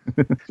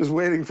 just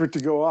waiting for it to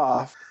go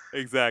off.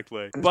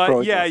 Exactly.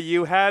 But yeah,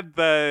 you had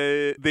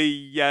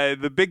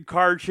the big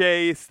car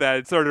chase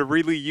that sort of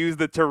really used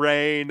the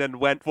terrain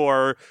and went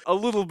for a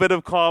little bit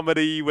of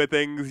comedy with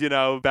things,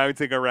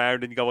 bouncing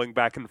around and going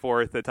back and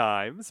forth at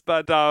times.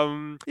 But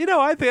I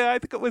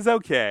think it was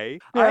okay.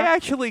 Yeah. I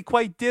actually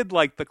quite did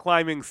like the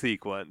climbing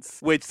sequence,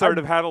 which sort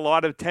of had a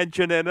lot of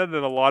tension in it and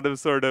a lot of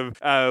sort of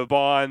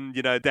Bond,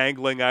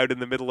 dangling out in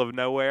the middle of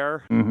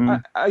nowhere. Mm-hmm.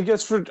 I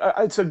guess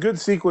it's a good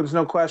sequence,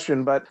 no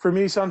question. But for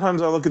me,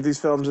 sometimes I look at these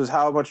films as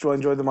how much do I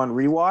enjoy them on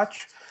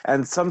rewatch.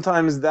 And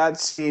sometimes that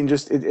scene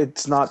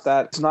it's not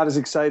as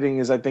exciting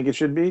as I think it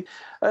should be.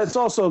 It's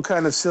also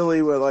kind of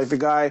silly where like the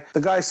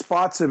guy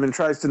spots him and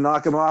tries to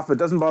knock him off, but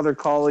doesn't bother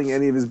calling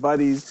any of his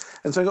buddies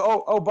and saying,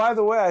 oh, by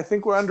the way, I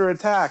think we're under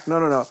attack.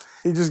 No.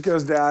 He just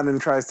goes down and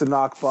tries to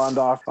knock Bond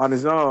off on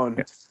his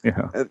own.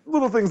 Yeah. And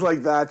little things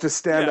like that just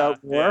stand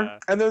out more. Yeah.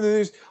 And then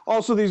there's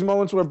also these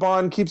moments where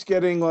Bond keeps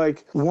getting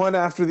like one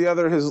after the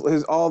other.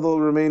 His all the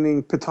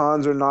remaining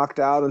pitons are knocked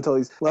out until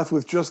he's left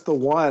with just the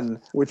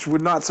one, which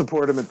would not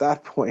support him at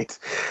that point.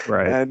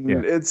 Right. And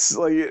it's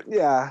like,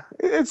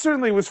 it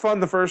certainly was fun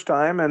the first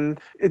time,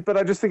 but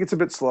I just think it's a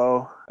bit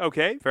slow.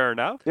 Okay, fair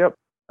enough. Yep.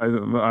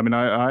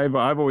 I've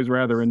always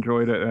rather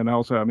enjoyed it, and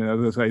also,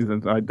 as I say,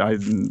 since I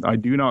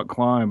do not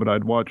climb, but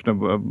I'd watched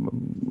a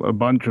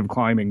bunch of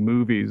climbing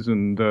movies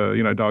and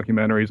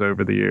documentaries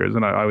over the years,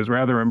 and I was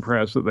rather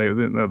impressed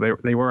that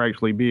they were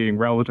actually being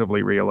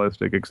relatively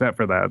realistic, except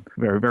for that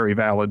very, very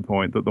valid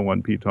point that the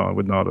one piton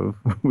would not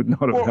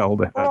have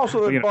held it.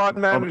 Also, the Bond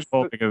managed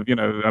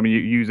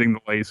using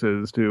the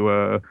laces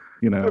to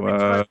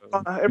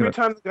every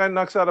time the guy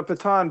knocks out a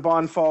piton,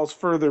 Bond falls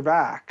further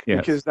back.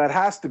 Yes. Because that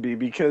has to be,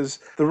 because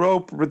the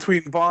rope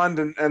between Bond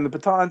and the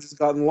pitons has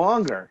gotten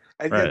longer.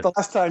 And yet the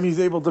last time he's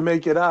able to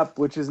make it up,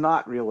 which is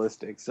not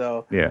realistic.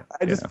 So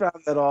I just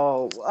found that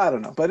all, I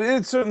don't know. But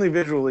it's certainly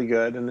visually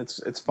good, and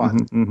it's fun.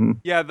 Mm-hmm, mm-hmm.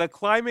 Yeah, the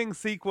climbing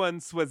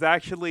sequence was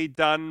actually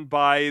done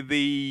by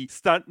the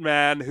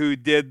stuntman who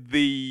did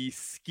the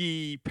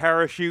ski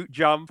parachute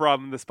jump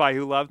from The Spy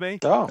Who Loved Me.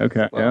 Oh,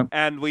 Okay, well.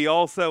 And we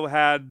also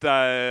had,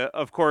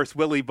 of course,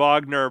 Willy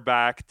Bogner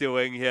back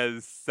doing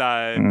his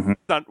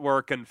stunt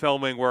work and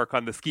filming work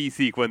on the ski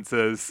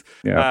sequences.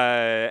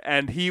 Yeah.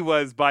 And he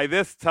was, by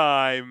this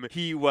time,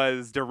 he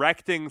was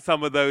directing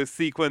some of those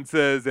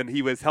sequences, and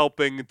he was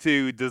helping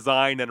to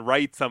design and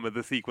write some of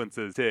the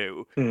sequences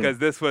too. Because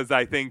this was,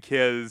 I think,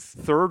 his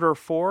third or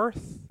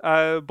fourth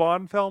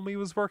Bond film he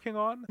was working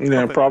on.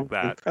 Yeah, probably.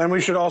 Like that. And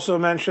we should also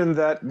mention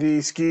that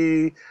the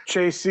ski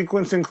chase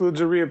sequence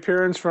includes a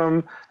reappearance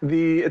from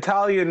the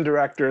Italian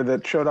director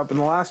that showed up in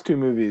the last two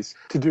movies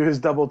to do his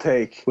double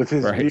take with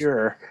his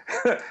beer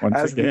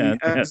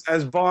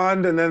as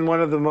Bond, and then one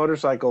of the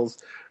motorcycles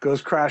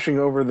goes crashing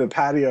over the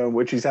patio in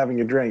which he's having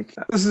a drink.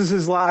 This is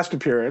his last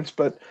appearance,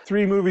 but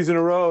 3 movies in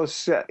a row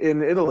set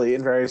in Italy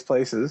in various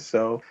places,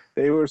 so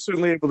they were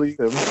certainly able to use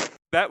him.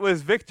 That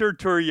was Victor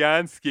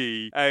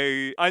Turyansky,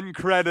 a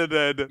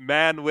uncredited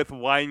man with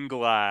wine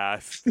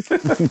glass.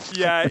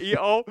 Yeah, he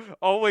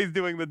always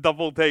doing the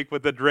double take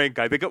with the drink.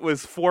 I think it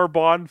was 4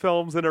 Bond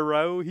films in a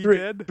row he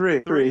did.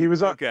 Three. He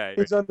was on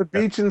the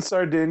beach in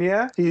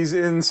Sardinia. He's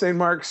in St.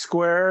 Mark's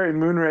Square in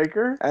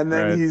Moonraker, and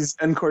then he's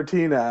in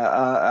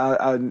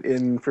Cortina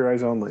in For Your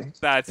Eyes Only.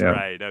 That's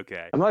right.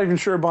 Okay. I'm not even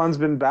sure Bond's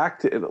been back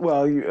to.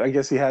 Well, I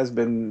guess he has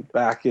been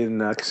back in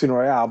Casino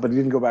Royale, but he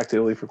didn't go back to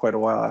Italy for quite a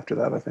while after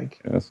that, I think.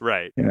 Yes.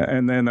 Right. Yeah,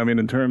 and then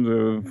in terms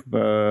of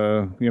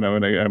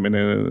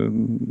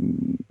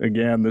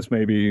again, this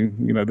may be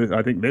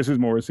I think this is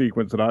more a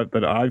sequence that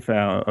I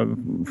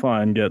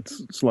find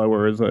gets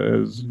slower as I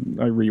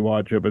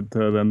rewatch it, but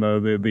then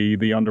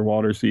the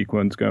underwater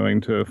sequence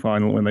going to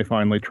when they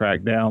finally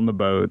track down the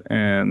boat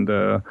and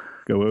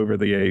go over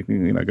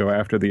go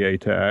after the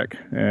ATAC.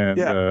 And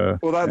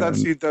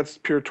that's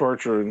pure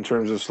torture in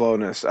terms of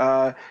slowness.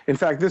 In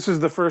fact, this is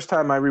the first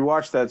time I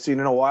rewatched that scene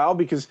in a while,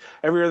 because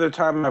every other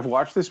time I've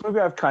watched this movie,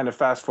 I've kind of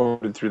fast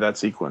forwarded through that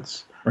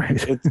sequence.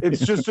 Right. It's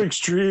just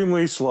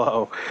extremely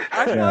slow.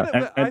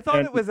 I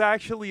thought it was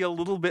actually a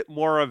little bit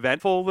more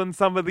eventful than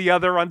some of the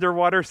other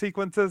underwater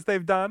sequences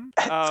they've done.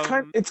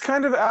 It's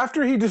kind of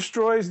after he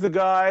destroys the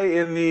guy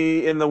in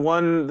the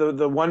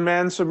one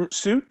man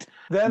suit.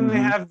 Then they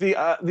have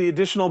the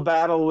additional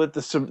battle with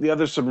the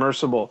other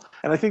submersible.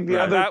 And I think the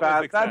Yeah, other that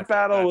was excessive. that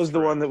battle That's was the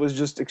true. one that was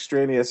just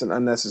extraneous and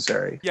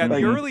unnecessary. Yeah,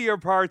 Like, the earlier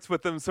parts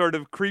with them sort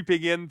of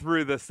creeping in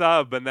through the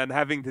sub and then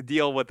having to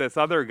deal with this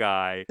other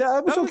guy. yeah,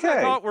 it was I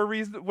okay. thought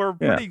were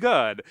pretty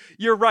good.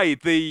 You're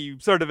right. The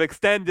sort of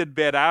extended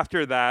bit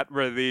after that,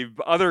 where the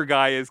other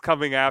guy is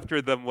coming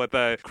after them with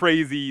a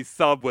crazy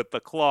sub with the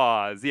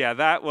claws. Yeah,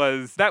 that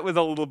was a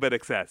little bit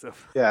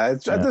excessive. Yeah,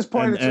 it's, at this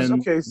point, it's just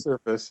okay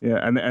surface. Yeah,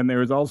 and there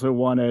was also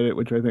one edit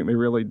which I think they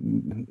really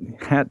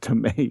had to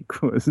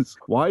make was,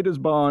 why does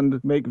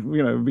Bond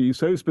be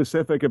so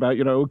specific about,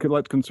 okay,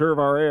 let's conserve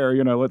our air,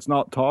 let's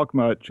not talk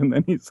much, and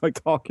then he's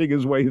like talking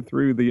his way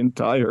through the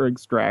entire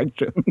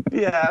extraction.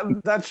 Yeah,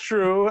 that's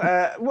true.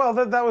 Well,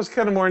 that was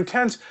kind of more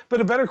intense.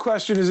 But a better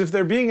question is, if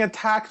they're being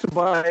attacked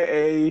by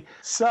a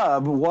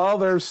sub while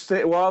they're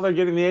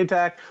getting the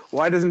ATAC,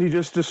 why doesn't he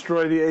just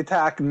destroy the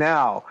ATAC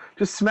now?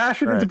 Just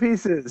smash it into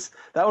pieces.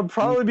 That would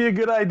probably be a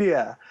good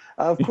idea.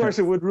 Of course,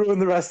 it would ruin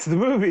the rest of the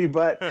movie,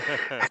 but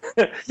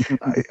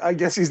I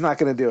guess he's not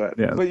going to do it.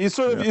 Yeah. But you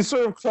sort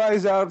of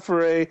cries out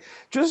for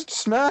just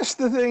smash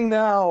the thing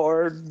now,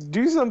 or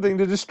do something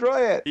to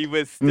destroy it. He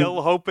was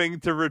still hoping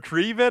to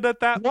retrieve it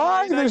at that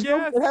Why? point.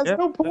 It has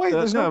no point.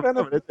 There's no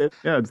benefit.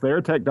 It's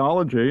their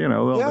technology.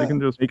 They can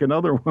just make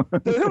another one.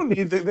 They don't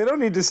need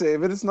to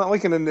save it. It's not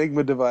like an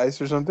Enigma device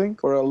or something,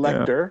 or a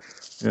Lecter.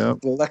 Yeah.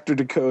 The Lecter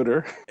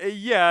decoder.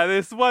 Yeah,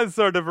 this was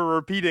sort of a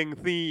repeating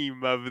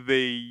theme of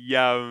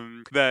the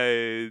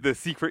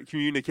secret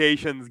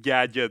communications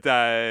gadget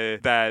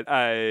that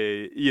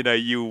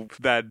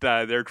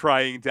they're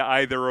trying to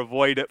either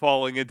avoid it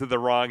falling into the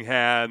wrong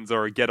hands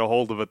or get a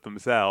hold of it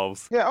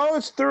themselves. Yeah. Oh,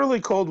 it's thoroughly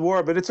Cold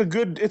War, but it's a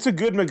good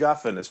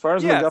MacGuffin as far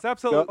as yes, MacGuffins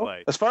absolutely.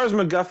 go. As far as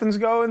MacGuffins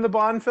go in the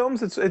Bond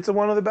films, it's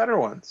one of the better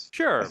ones.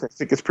 Sure. I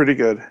think it's pretty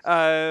good.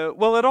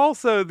 Well, it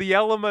also the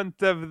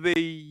element of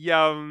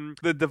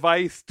the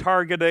device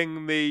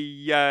targeting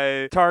doing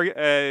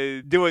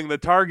the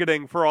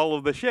targeting for all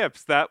of the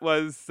ships. That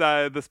was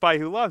The Spy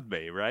Who Loved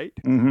Me, right?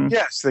 Mm-hmm.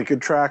 Yes, they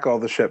could track all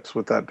the ships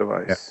with that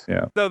device.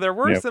 Yeah. So there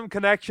were some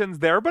connections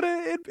there, but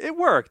it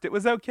worked. It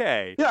was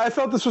okay. Yeah, I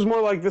felt this was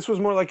more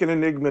like an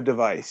Enigma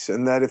device,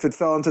 and that if it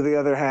fell into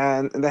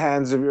the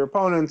hands of your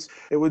opponents,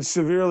 it would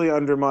severely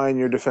undermine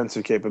your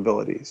defensive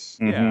capabilities.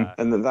 Mm-hmm. Yeah.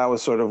 And that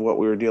was sort of what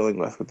we were dealing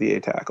with the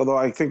ATAC. Although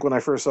I think when I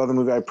first saw the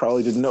movie, I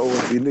probably didn't know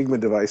what the Enigma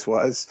device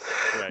was.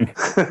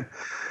 Right.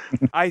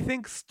 I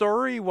think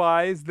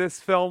story-wise, this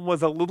film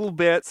was a little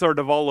bit sort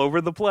of all over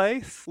the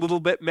place, a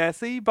little bit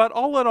messy, but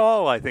all in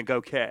all, I think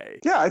okay.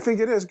 Yeah, I think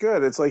it is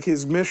good. It's like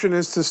his mission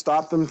is to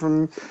stop them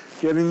from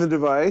getting the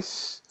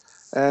device.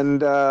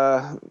 And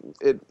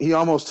he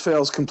almost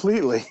fails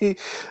completely,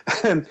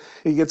 and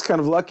he gets kind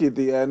of lucky at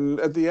the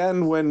end. At the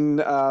end, when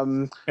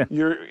when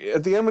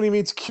he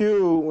meets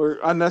Q, where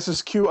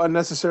Q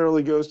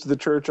unnecessarily goes to the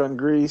church on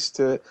Greece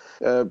to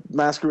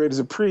masquerade as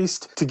a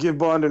priest to give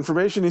Bond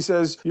information, he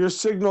says, "Your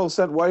signal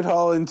sent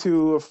Whitehall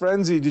into a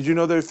frenzy. Did you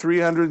know there are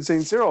 300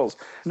 St. Cyrils?"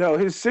 No,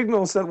 his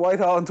signal sent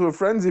Whitehall into a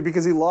frenzy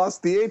because he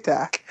lost the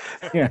ATAC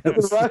to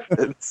the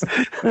Russians.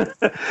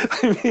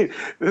 I mean,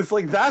 it's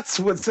like that's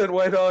what sent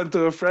Whitehall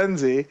into a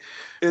frenzy.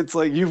 It's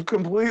like you've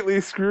completely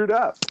screwed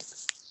up.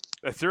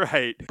 That's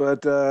right.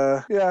 But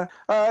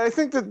I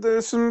think that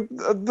there's some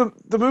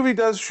the movie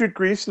does shoot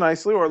Greece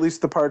nicely, or at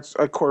least the parts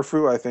at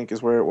Corfu, I think,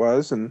 is where it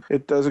was, and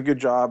it does a good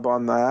job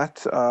on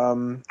that.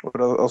 What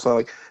else I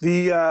like?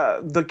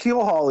 The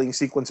keel hauling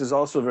sequence is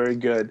also very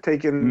good.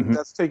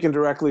 That's taken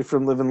directly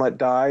from Live and Let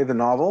Die, the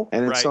novel,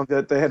 and it's something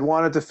that they had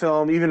wanted to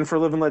film. Even for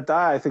Live and Let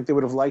Die, I think they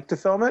would have liked to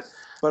film it.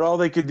 But all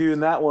they could do in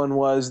that one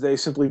was they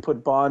simply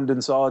put Bond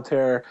in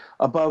solitaire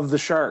above the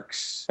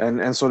sharks,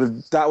 and sort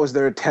of that was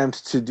their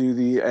attempt to do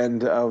the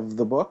end of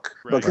the book,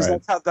 because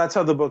that's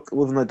how the book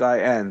Live and Let Die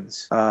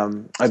ends.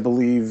 I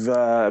believe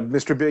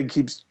Mr. Big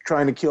keeps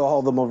trying to keel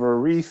haul them over a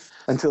reef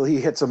until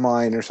he hits a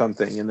mine or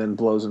something and then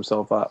blows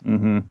himself up.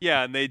 Mm-hmm.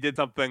 Yeah, and they did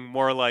something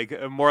more like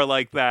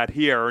that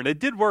here, and it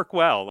did work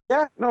well.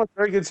 Yeah, no, it's a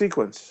very good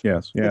sequence.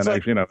 Yes, yeah, It's and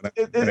like-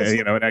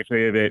 actually, and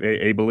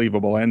actually a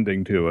believable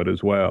ending to it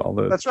as well.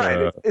 That's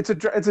right. It's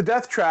a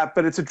death trap,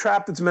 but it's a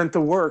trap that's meant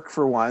to work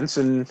for once.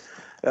 And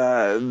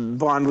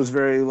Bond was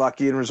very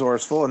lucky and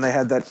resourceful, and they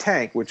had that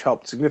tank, which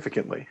helped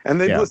significantly.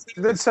 And they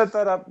set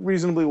that up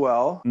reasonably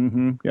well.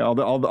 Mm-hmm. Yeah,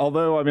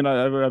 although I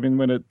mean,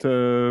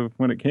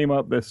 when it came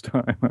up this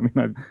time, I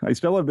mean, I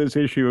still have this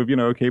issue of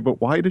okay, but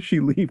why does she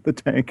leave the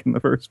tank in the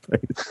first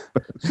place?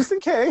 Just in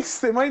case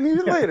they might need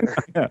it later.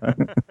 Yeah.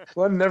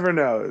 One never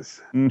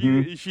knows.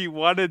 Mm-hmm. She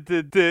wanted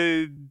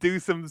to do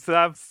some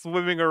stuff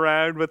swimming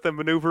around with the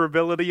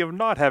maneuverability of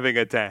not having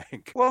a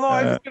tank. Well, no,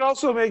 I think it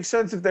also makes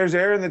sense if there's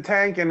air in the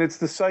tank and it's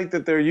the site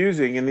that they're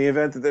using in the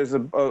event that there's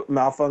a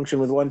malfunction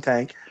with one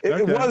tank. It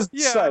Okay. was the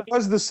Yeah. site. It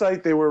was the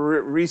site they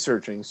were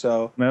researching.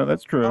 So No,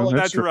 that's true. Oh,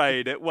 That's true.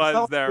 right. It was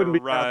Hell, their wouldn't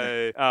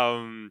be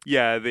down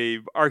the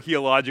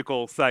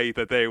archaeological site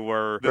that they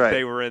were Right.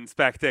 they were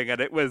inspecting, and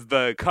it was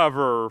the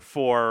cover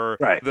for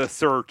Right. the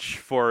search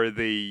for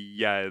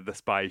the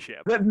spy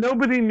ship. that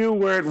nobody knew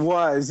where it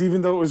was,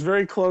 even though it was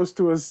very close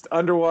to an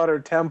underwater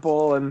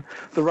temple, and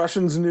the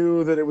Russians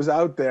knew that it was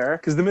out there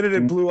because the minute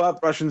it blew up,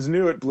 Russians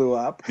knew it blew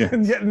up, Yeah.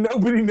 and yet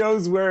nobody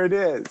knows where it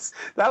is.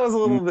 That was a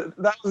little bit.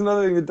 That was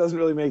another thing that doesn't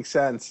really make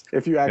sense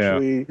if you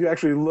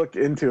actually look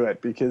into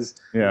it, because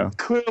Yeah.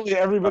 clearly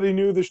everybody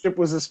knew the ship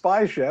was a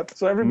spy ship,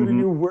 so everybody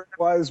knew where it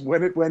was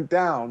when it went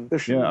down. There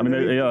shouldn't Yeah, I have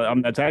mean, been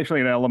any- that's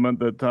actually an element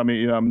that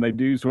they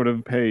do sort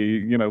of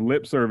pay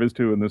lip service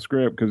to in the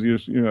script, because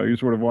you're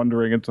sort of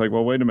wondering. It's like,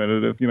 well, wait a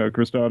minute, if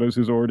Kristatos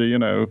is already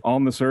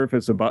on the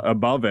surface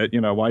above it,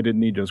 why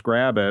didn't he just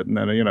grab it? And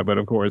then but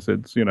of course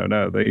it's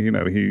no, they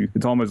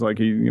it's almost like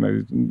he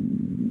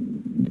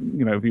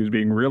if he was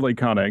being really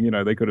cunning,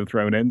 they could have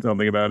thrown in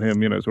something about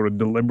him, sort of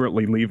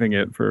deliberately leaving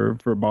it for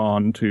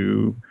Bond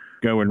to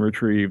go and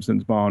retrieve,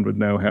 since Bond would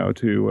know how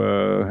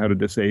to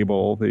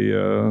disable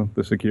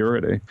the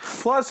security.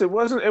 Plus, it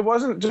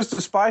wasn't just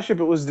a spy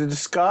ship; it was the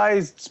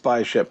disguised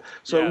spy ship.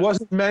 So Yes. it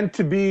wasn't meant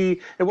to be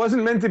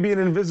an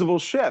invisible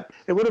ship.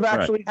 It would have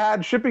actually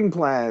had shipping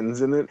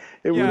plans, and it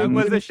Yeah,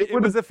 would have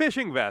it was a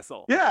fishing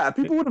vessel. yeah,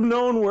 people would have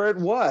known where it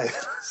was.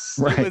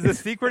 Right. It was a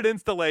secret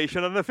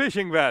installation on the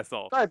fishing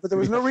vessel. Right, but there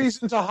was no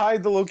reason to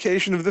hide the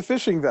location of the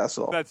fishing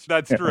vessel.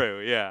 That's true.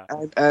 Yeah.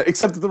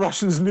 Except that the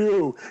Russians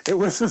knew it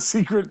was a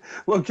secret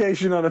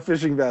location on a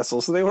fishing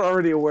vessel, so they were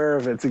already aware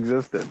of its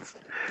existence.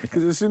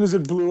 Because as soon as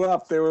it blew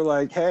up, they were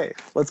like, "Hey,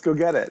 let's go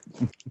get it."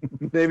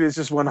 Maybe it's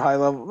just one high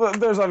level.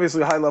 There's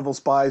obviously high level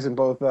spies in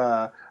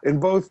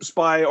both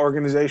spy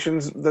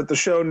organizations that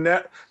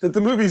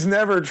the movies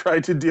never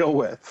tried to deal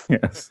with.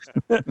 Yes.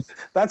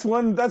 That's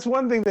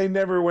one thing they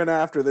never went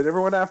after. They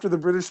never went after the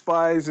British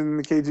spies in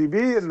the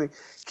KGB, and the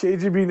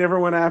KGB never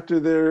went after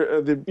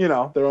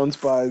their own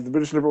spies. The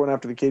British never went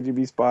after the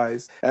KGB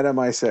spies at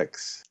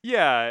MI6.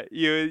 Yeah,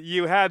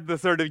 you had the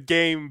sort of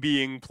game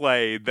being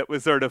played that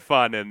was sort of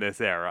fun in this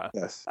era.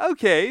 Yes.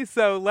 Okay,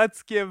 so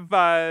let's give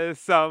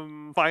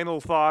some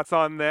final thoughts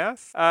on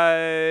this.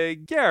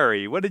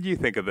 Gary, what did you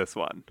think of this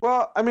one?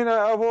 Well, I mean,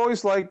 I've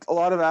always liked a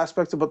lot of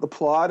aspects about the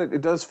plot. It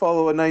does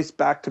follow a nice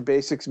back to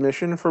basics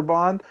mission for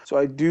Bond, so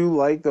I do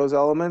like those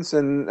elements,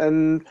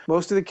 and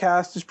most of the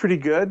cast is pretty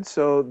good,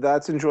 so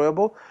that's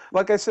enjoyable.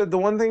 Like I said,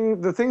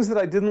 the things that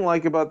I didn't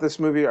like about this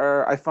movie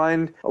are, I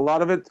find a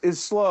lot of it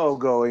is slow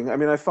going. I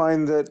mean, I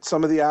find that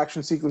some of the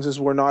action sequences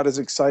were not as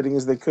exciting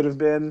as they could have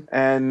been,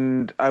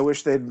 and I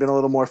wish they'd been a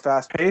little more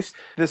fast-paced.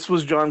 This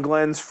was John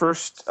Glenn's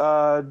first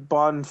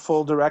Bond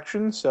full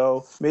direction,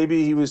 so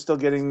maybe he was still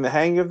getting the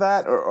hang of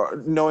that,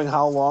 or knowing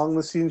how long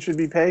the scene should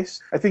be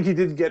paced. I think he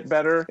did get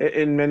better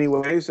in many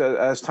ways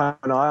as time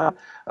went on.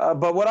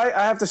 But what I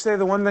have to say,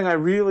 the one thing I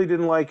really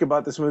didn't like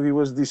about this movie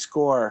was the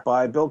score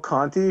by Bill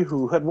Conti,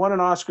 who had won an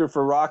Oscar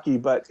for Rocky,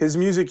 but his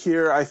music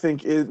here, I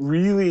think, it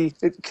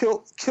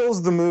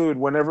kills the mood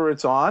whenever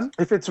it's on.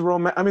 If it's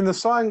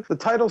the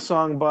title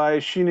song by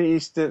Sheena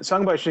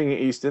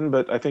Easton,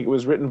 but I think it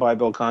was written by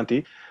Bill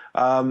Conti.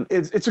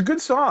 It's a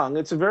good song.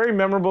 It's a very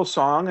memorable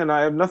song, and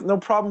I have no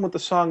problem with the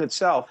song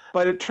itself.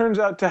 But it turns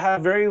out to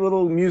have very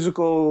little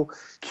musical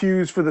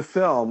cues for the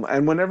film,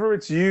 and whenever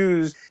it's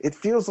used, it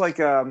feels like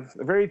a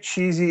very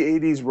cheesy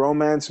 80s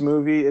romance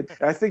movie.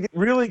 I think it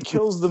really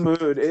kills the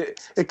mood.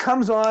 It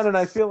comes on, and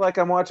I feel like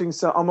I'm watching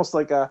almost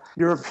like a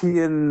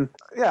European,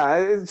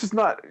 it's just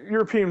not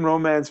European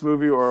romance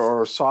movie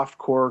or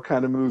softcore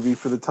kind of movie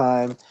for the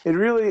time. It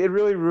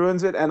really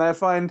ruins it, and I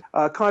find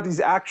Conti's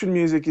action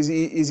music is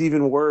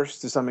even worse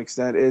to some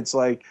extent. It's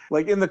like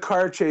in the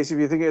car chase, if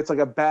you think it's like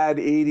a bad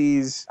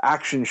 80s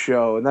action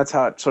show, and that's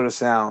how it sort of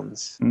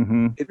sounds.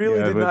 Mm-hmm. It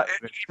really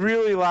it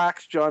really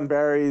lacks John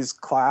Barry's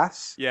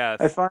class. Yes,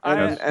 I find,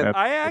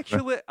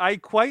 I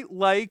quite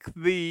like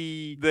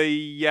the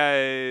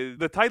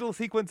title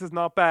sequence is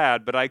not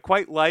bad, but I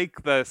quite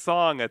like the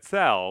song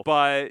itself.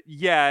 But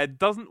yeah, it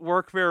doesn't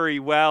work very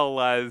well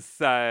as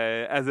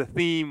a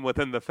theme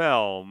within the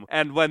film.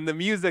 And when the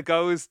music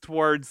goes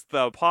towards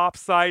the pop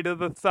side of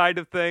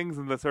things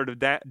and the sort of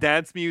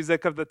dance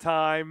music of the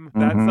time,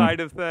 that side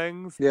of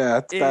things,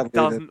 it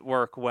doesn't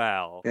work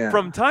well. Yeah.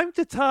 From time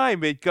to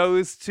time, it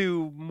goes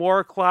to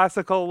more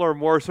classical or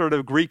more sort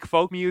of Greek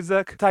folk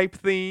music type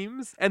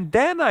themes, and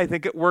then I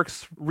think it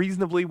works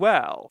reasonably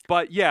well.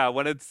 But yeah,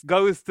 when it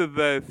goes to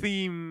the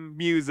theme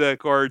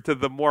music or to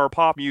the more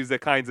pop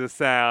music kinds of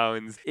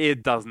sounds,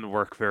 it doesn't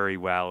work very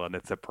well, and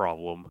it's a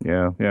problem.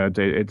 Yeah.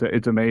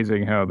 It's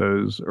amazing how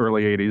those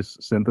early 80s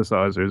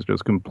synthesizers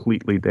just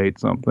completely date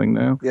something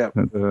now. Yeah.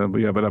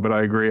 But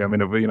I agree. I mean,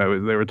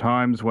 there were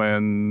times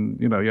when,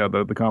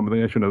 the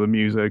combination of the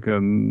music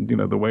and,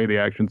 the way the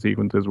action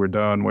sequences were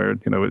done where,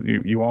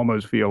 you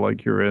almost feel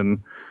like you're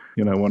in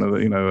one of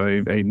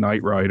the, a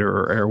Knight Rider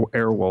or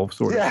Airwolf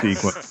sort of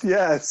sequence.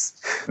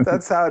 Yes,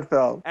 that's how it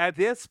felt. At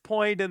this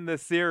point in the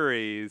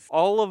series,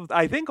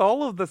 I think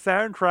all of the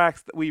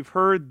soundtracks that we've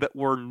heard that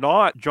were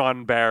not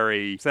John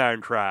Barry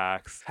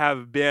soundtracks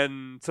have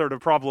been sort of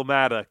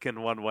problematic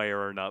in one way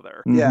or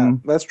another. Mm-hmm. Yeah,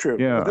 that's true.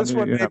 Yeah, But this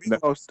one may be the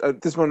most.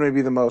 This one may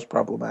be the most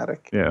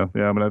problematic. Yeah.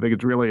 I mean, I think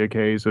it's really a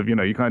case of you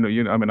kind of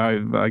I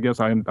mean, I guess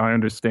I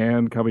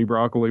understand Cubby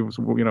Broccoli was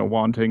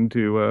wanting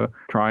to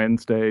try and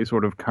stay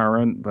sort of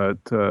current, but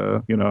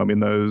I mean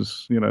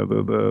those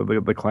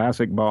the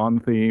classic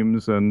Bond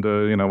themes and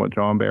what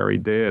John Barry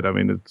did. I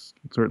mean, it's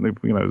certainly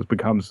it's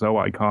become so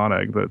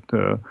iconic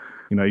that.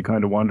 You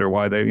kind of wonder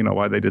why they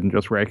didn't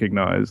just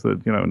recognize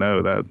that,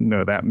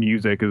 that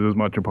music is as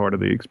much a part of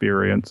the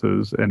experience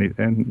as any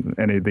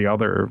of the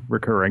other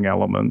recurring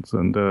elements,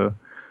 and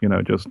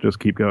just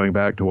keep going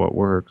back to what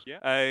works.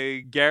 Yeah.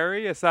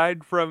 Gary,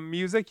 aside from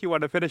music, you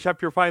want to finish up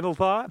your final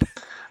thought?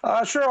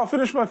 Sure. I'll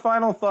finish my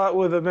final thought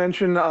with a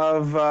mention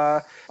of.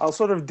 I'll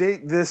sort of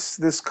date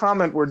this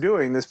comment we're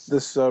doing.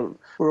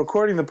 We're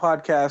recording the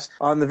podcast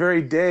on the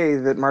very day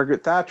that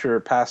Margaret Thatcher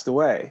passed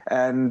away,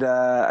 and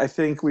I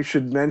think we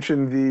should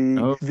mention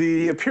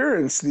the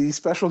appearance, the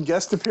special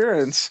guest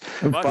appearance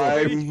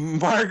by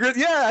Margaret.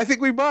 Yeah, I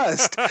think we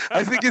must.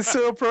 I think it's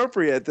so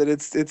appropriate that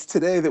it's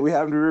today that we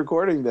happen to be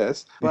recording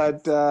this.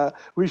 But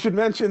we should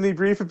mention the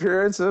brief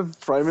appearance of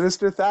Prime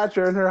Minister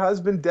Thatcher and her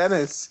husband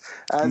Dennis,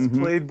 as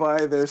played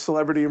by their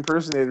celebrity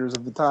impersonators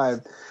of the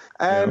time.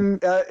 And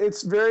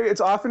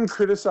it's often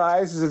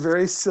criticized as a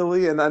very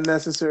silly and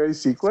unnecessary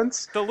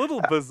sequence. It's a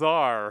little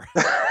bizarre.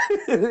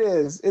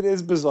 It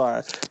is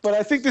bizarre. But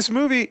I think this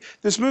movie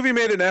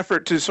made an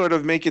effort to sort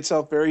of make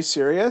itself very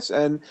serious,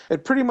 and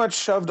it pretty much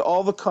shoved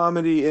all the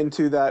comedy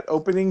into that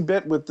opening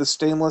bit with the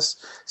stainless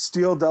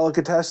steel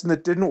delicatessen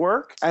that didn't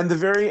work, and the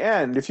very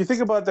end. If you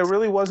think about it, there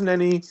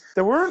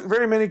weren't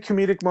very many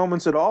comedic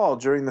moments at all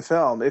during the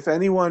film. If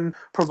anyone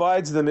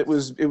provides them, it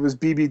was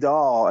Bibi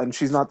Dahl, and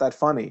she's not that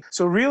funny.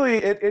 So really,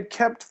 it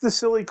kept the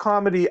silly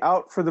comedy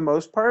out for the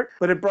most part,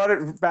 but it brought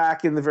it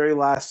back in the very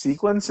last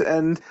sequence.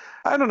 And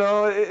I don't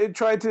know, it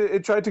tried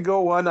to go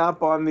one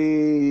up on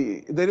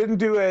the. They didn't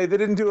do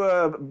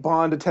a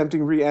Bond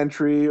attempting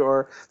re-entry,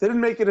 or they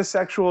didn't make it a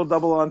sexual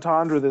double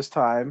entendre this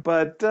time.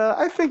 But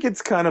I think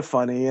it's kind of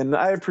funny, and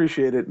I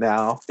appreciate it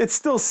now. It's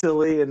still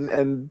silly,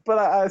 but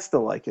I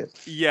still like it.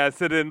 Yes,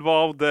 it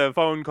involved a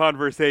phone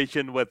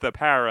conversation with a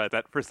parrot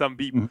that for some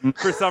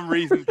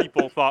reason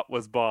people thought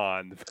was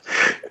Bond.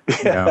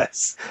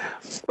 Yes,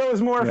 but it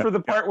was more for the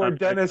part where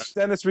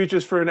Dennis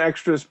reaches for an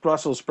extra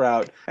Brussels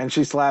sprout, and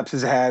she slaps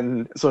his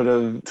hand sort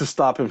of to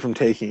stop him from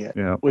taking it,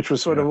 which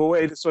was sort of a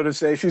way to sort of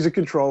say she's a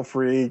control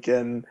freak,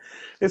 and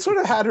it sort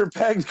of had her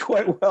pegged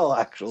quite well,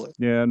 actually.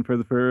 Yeah, and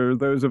for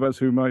those of us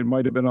who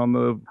might have been on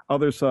the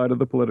other side of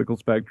the political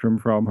spectrum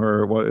from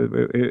her,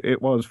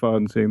 it was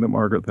fun seeing that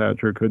Margaret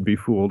Thatcher could be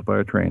fooled by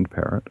a trained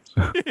parrot.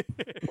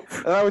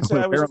 And I would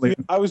say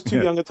I was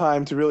too young a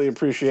time to really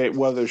appreciate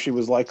whether she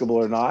was likable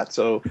or not,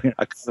 so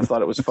I kind of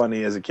thought it was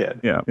funny as a kid.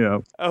 Yeah.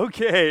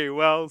 Okay,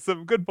 well,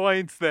 some good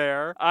points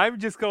there. I'm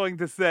just going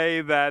to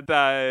say that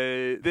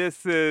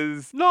this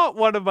is not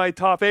one of my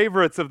top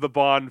favorites of the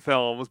Bond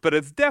films, but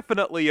it's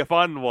definitely a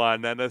fun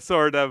one and a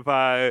sort of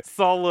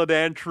solid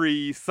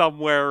entry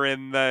somewhere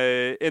in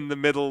the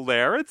middle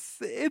there.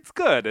 It's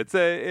good.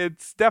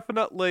 It's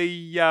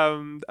definitely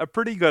a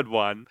pretty good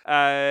one.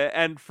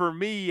 And for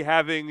me,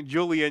 having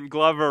Julian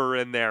Glover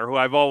in there, who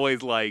I've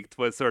always liked,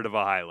 was sort of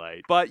a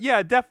highlight. But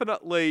yeah,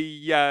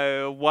 definitely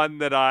one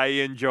that I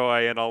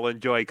enjoy and I'll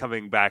enjoy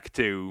coming back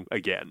to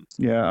again.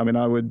 Yeah, I mean,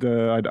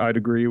 I'd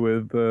agree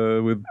with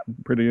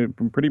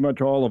pretty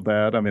much all of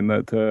that. I mean,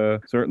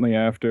 that certainly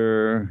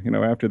after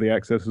the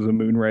excesses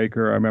of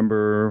Moonraker, I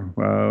remember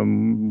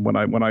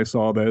when I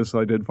saw this,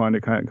 I did find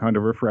it kind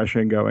of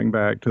refreshing going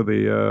back to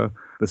the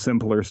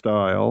simpler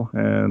style,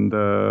 and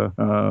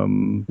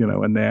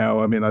and now,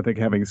 I mean, I think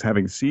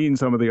having seen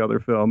some of the other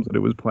films that it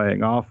was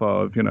playing off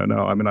of,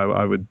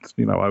 I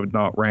would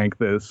not rank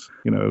this,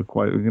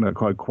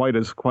 quite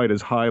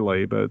as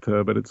highly, but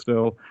it's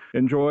still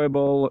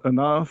enjoyable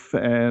enough,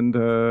 and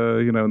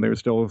and they're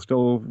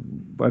still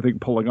I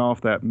think pulling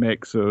off that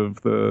mix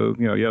of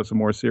the some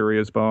more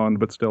serious Bond,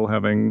 but still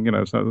having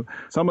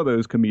some of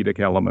those comedic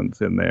elements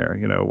in there.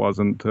 It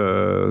wasn't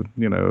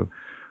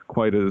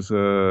quite as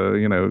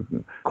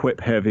quip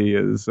heavy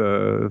as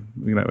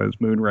as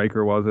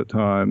Moonraker was at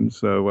times.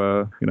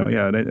 So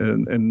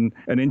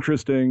an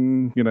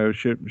interesting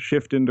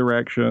shift in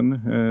direction,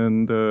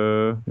 and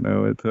I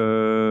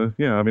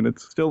mean,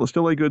 it's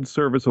still a good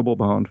serviceable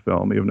Bond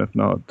film, even if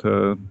not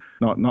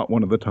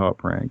one of the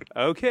top rank.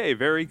 Okay,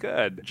 very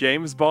good.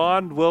 James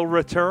Bond will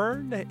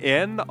return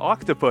in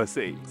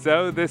Octopussy.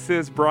 So this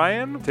is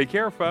Brian. Take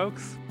care,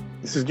 folks.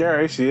 This is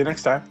Gary. See you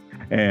next time.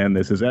 And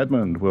this is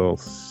Edmund. We'll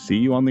see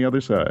you on the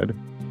other side.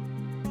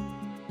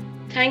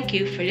 Thank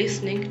you for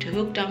listening to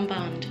Hooked on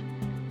Bond.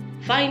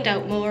 Find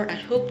out more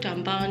at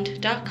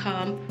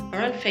hookedonbond.com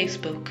or on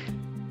Facebook.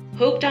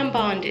 Hooked on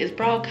Bond is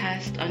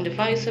broadcast on the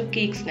Voice of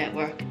Geeks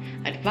network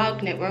at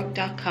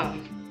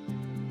vognetwork.com.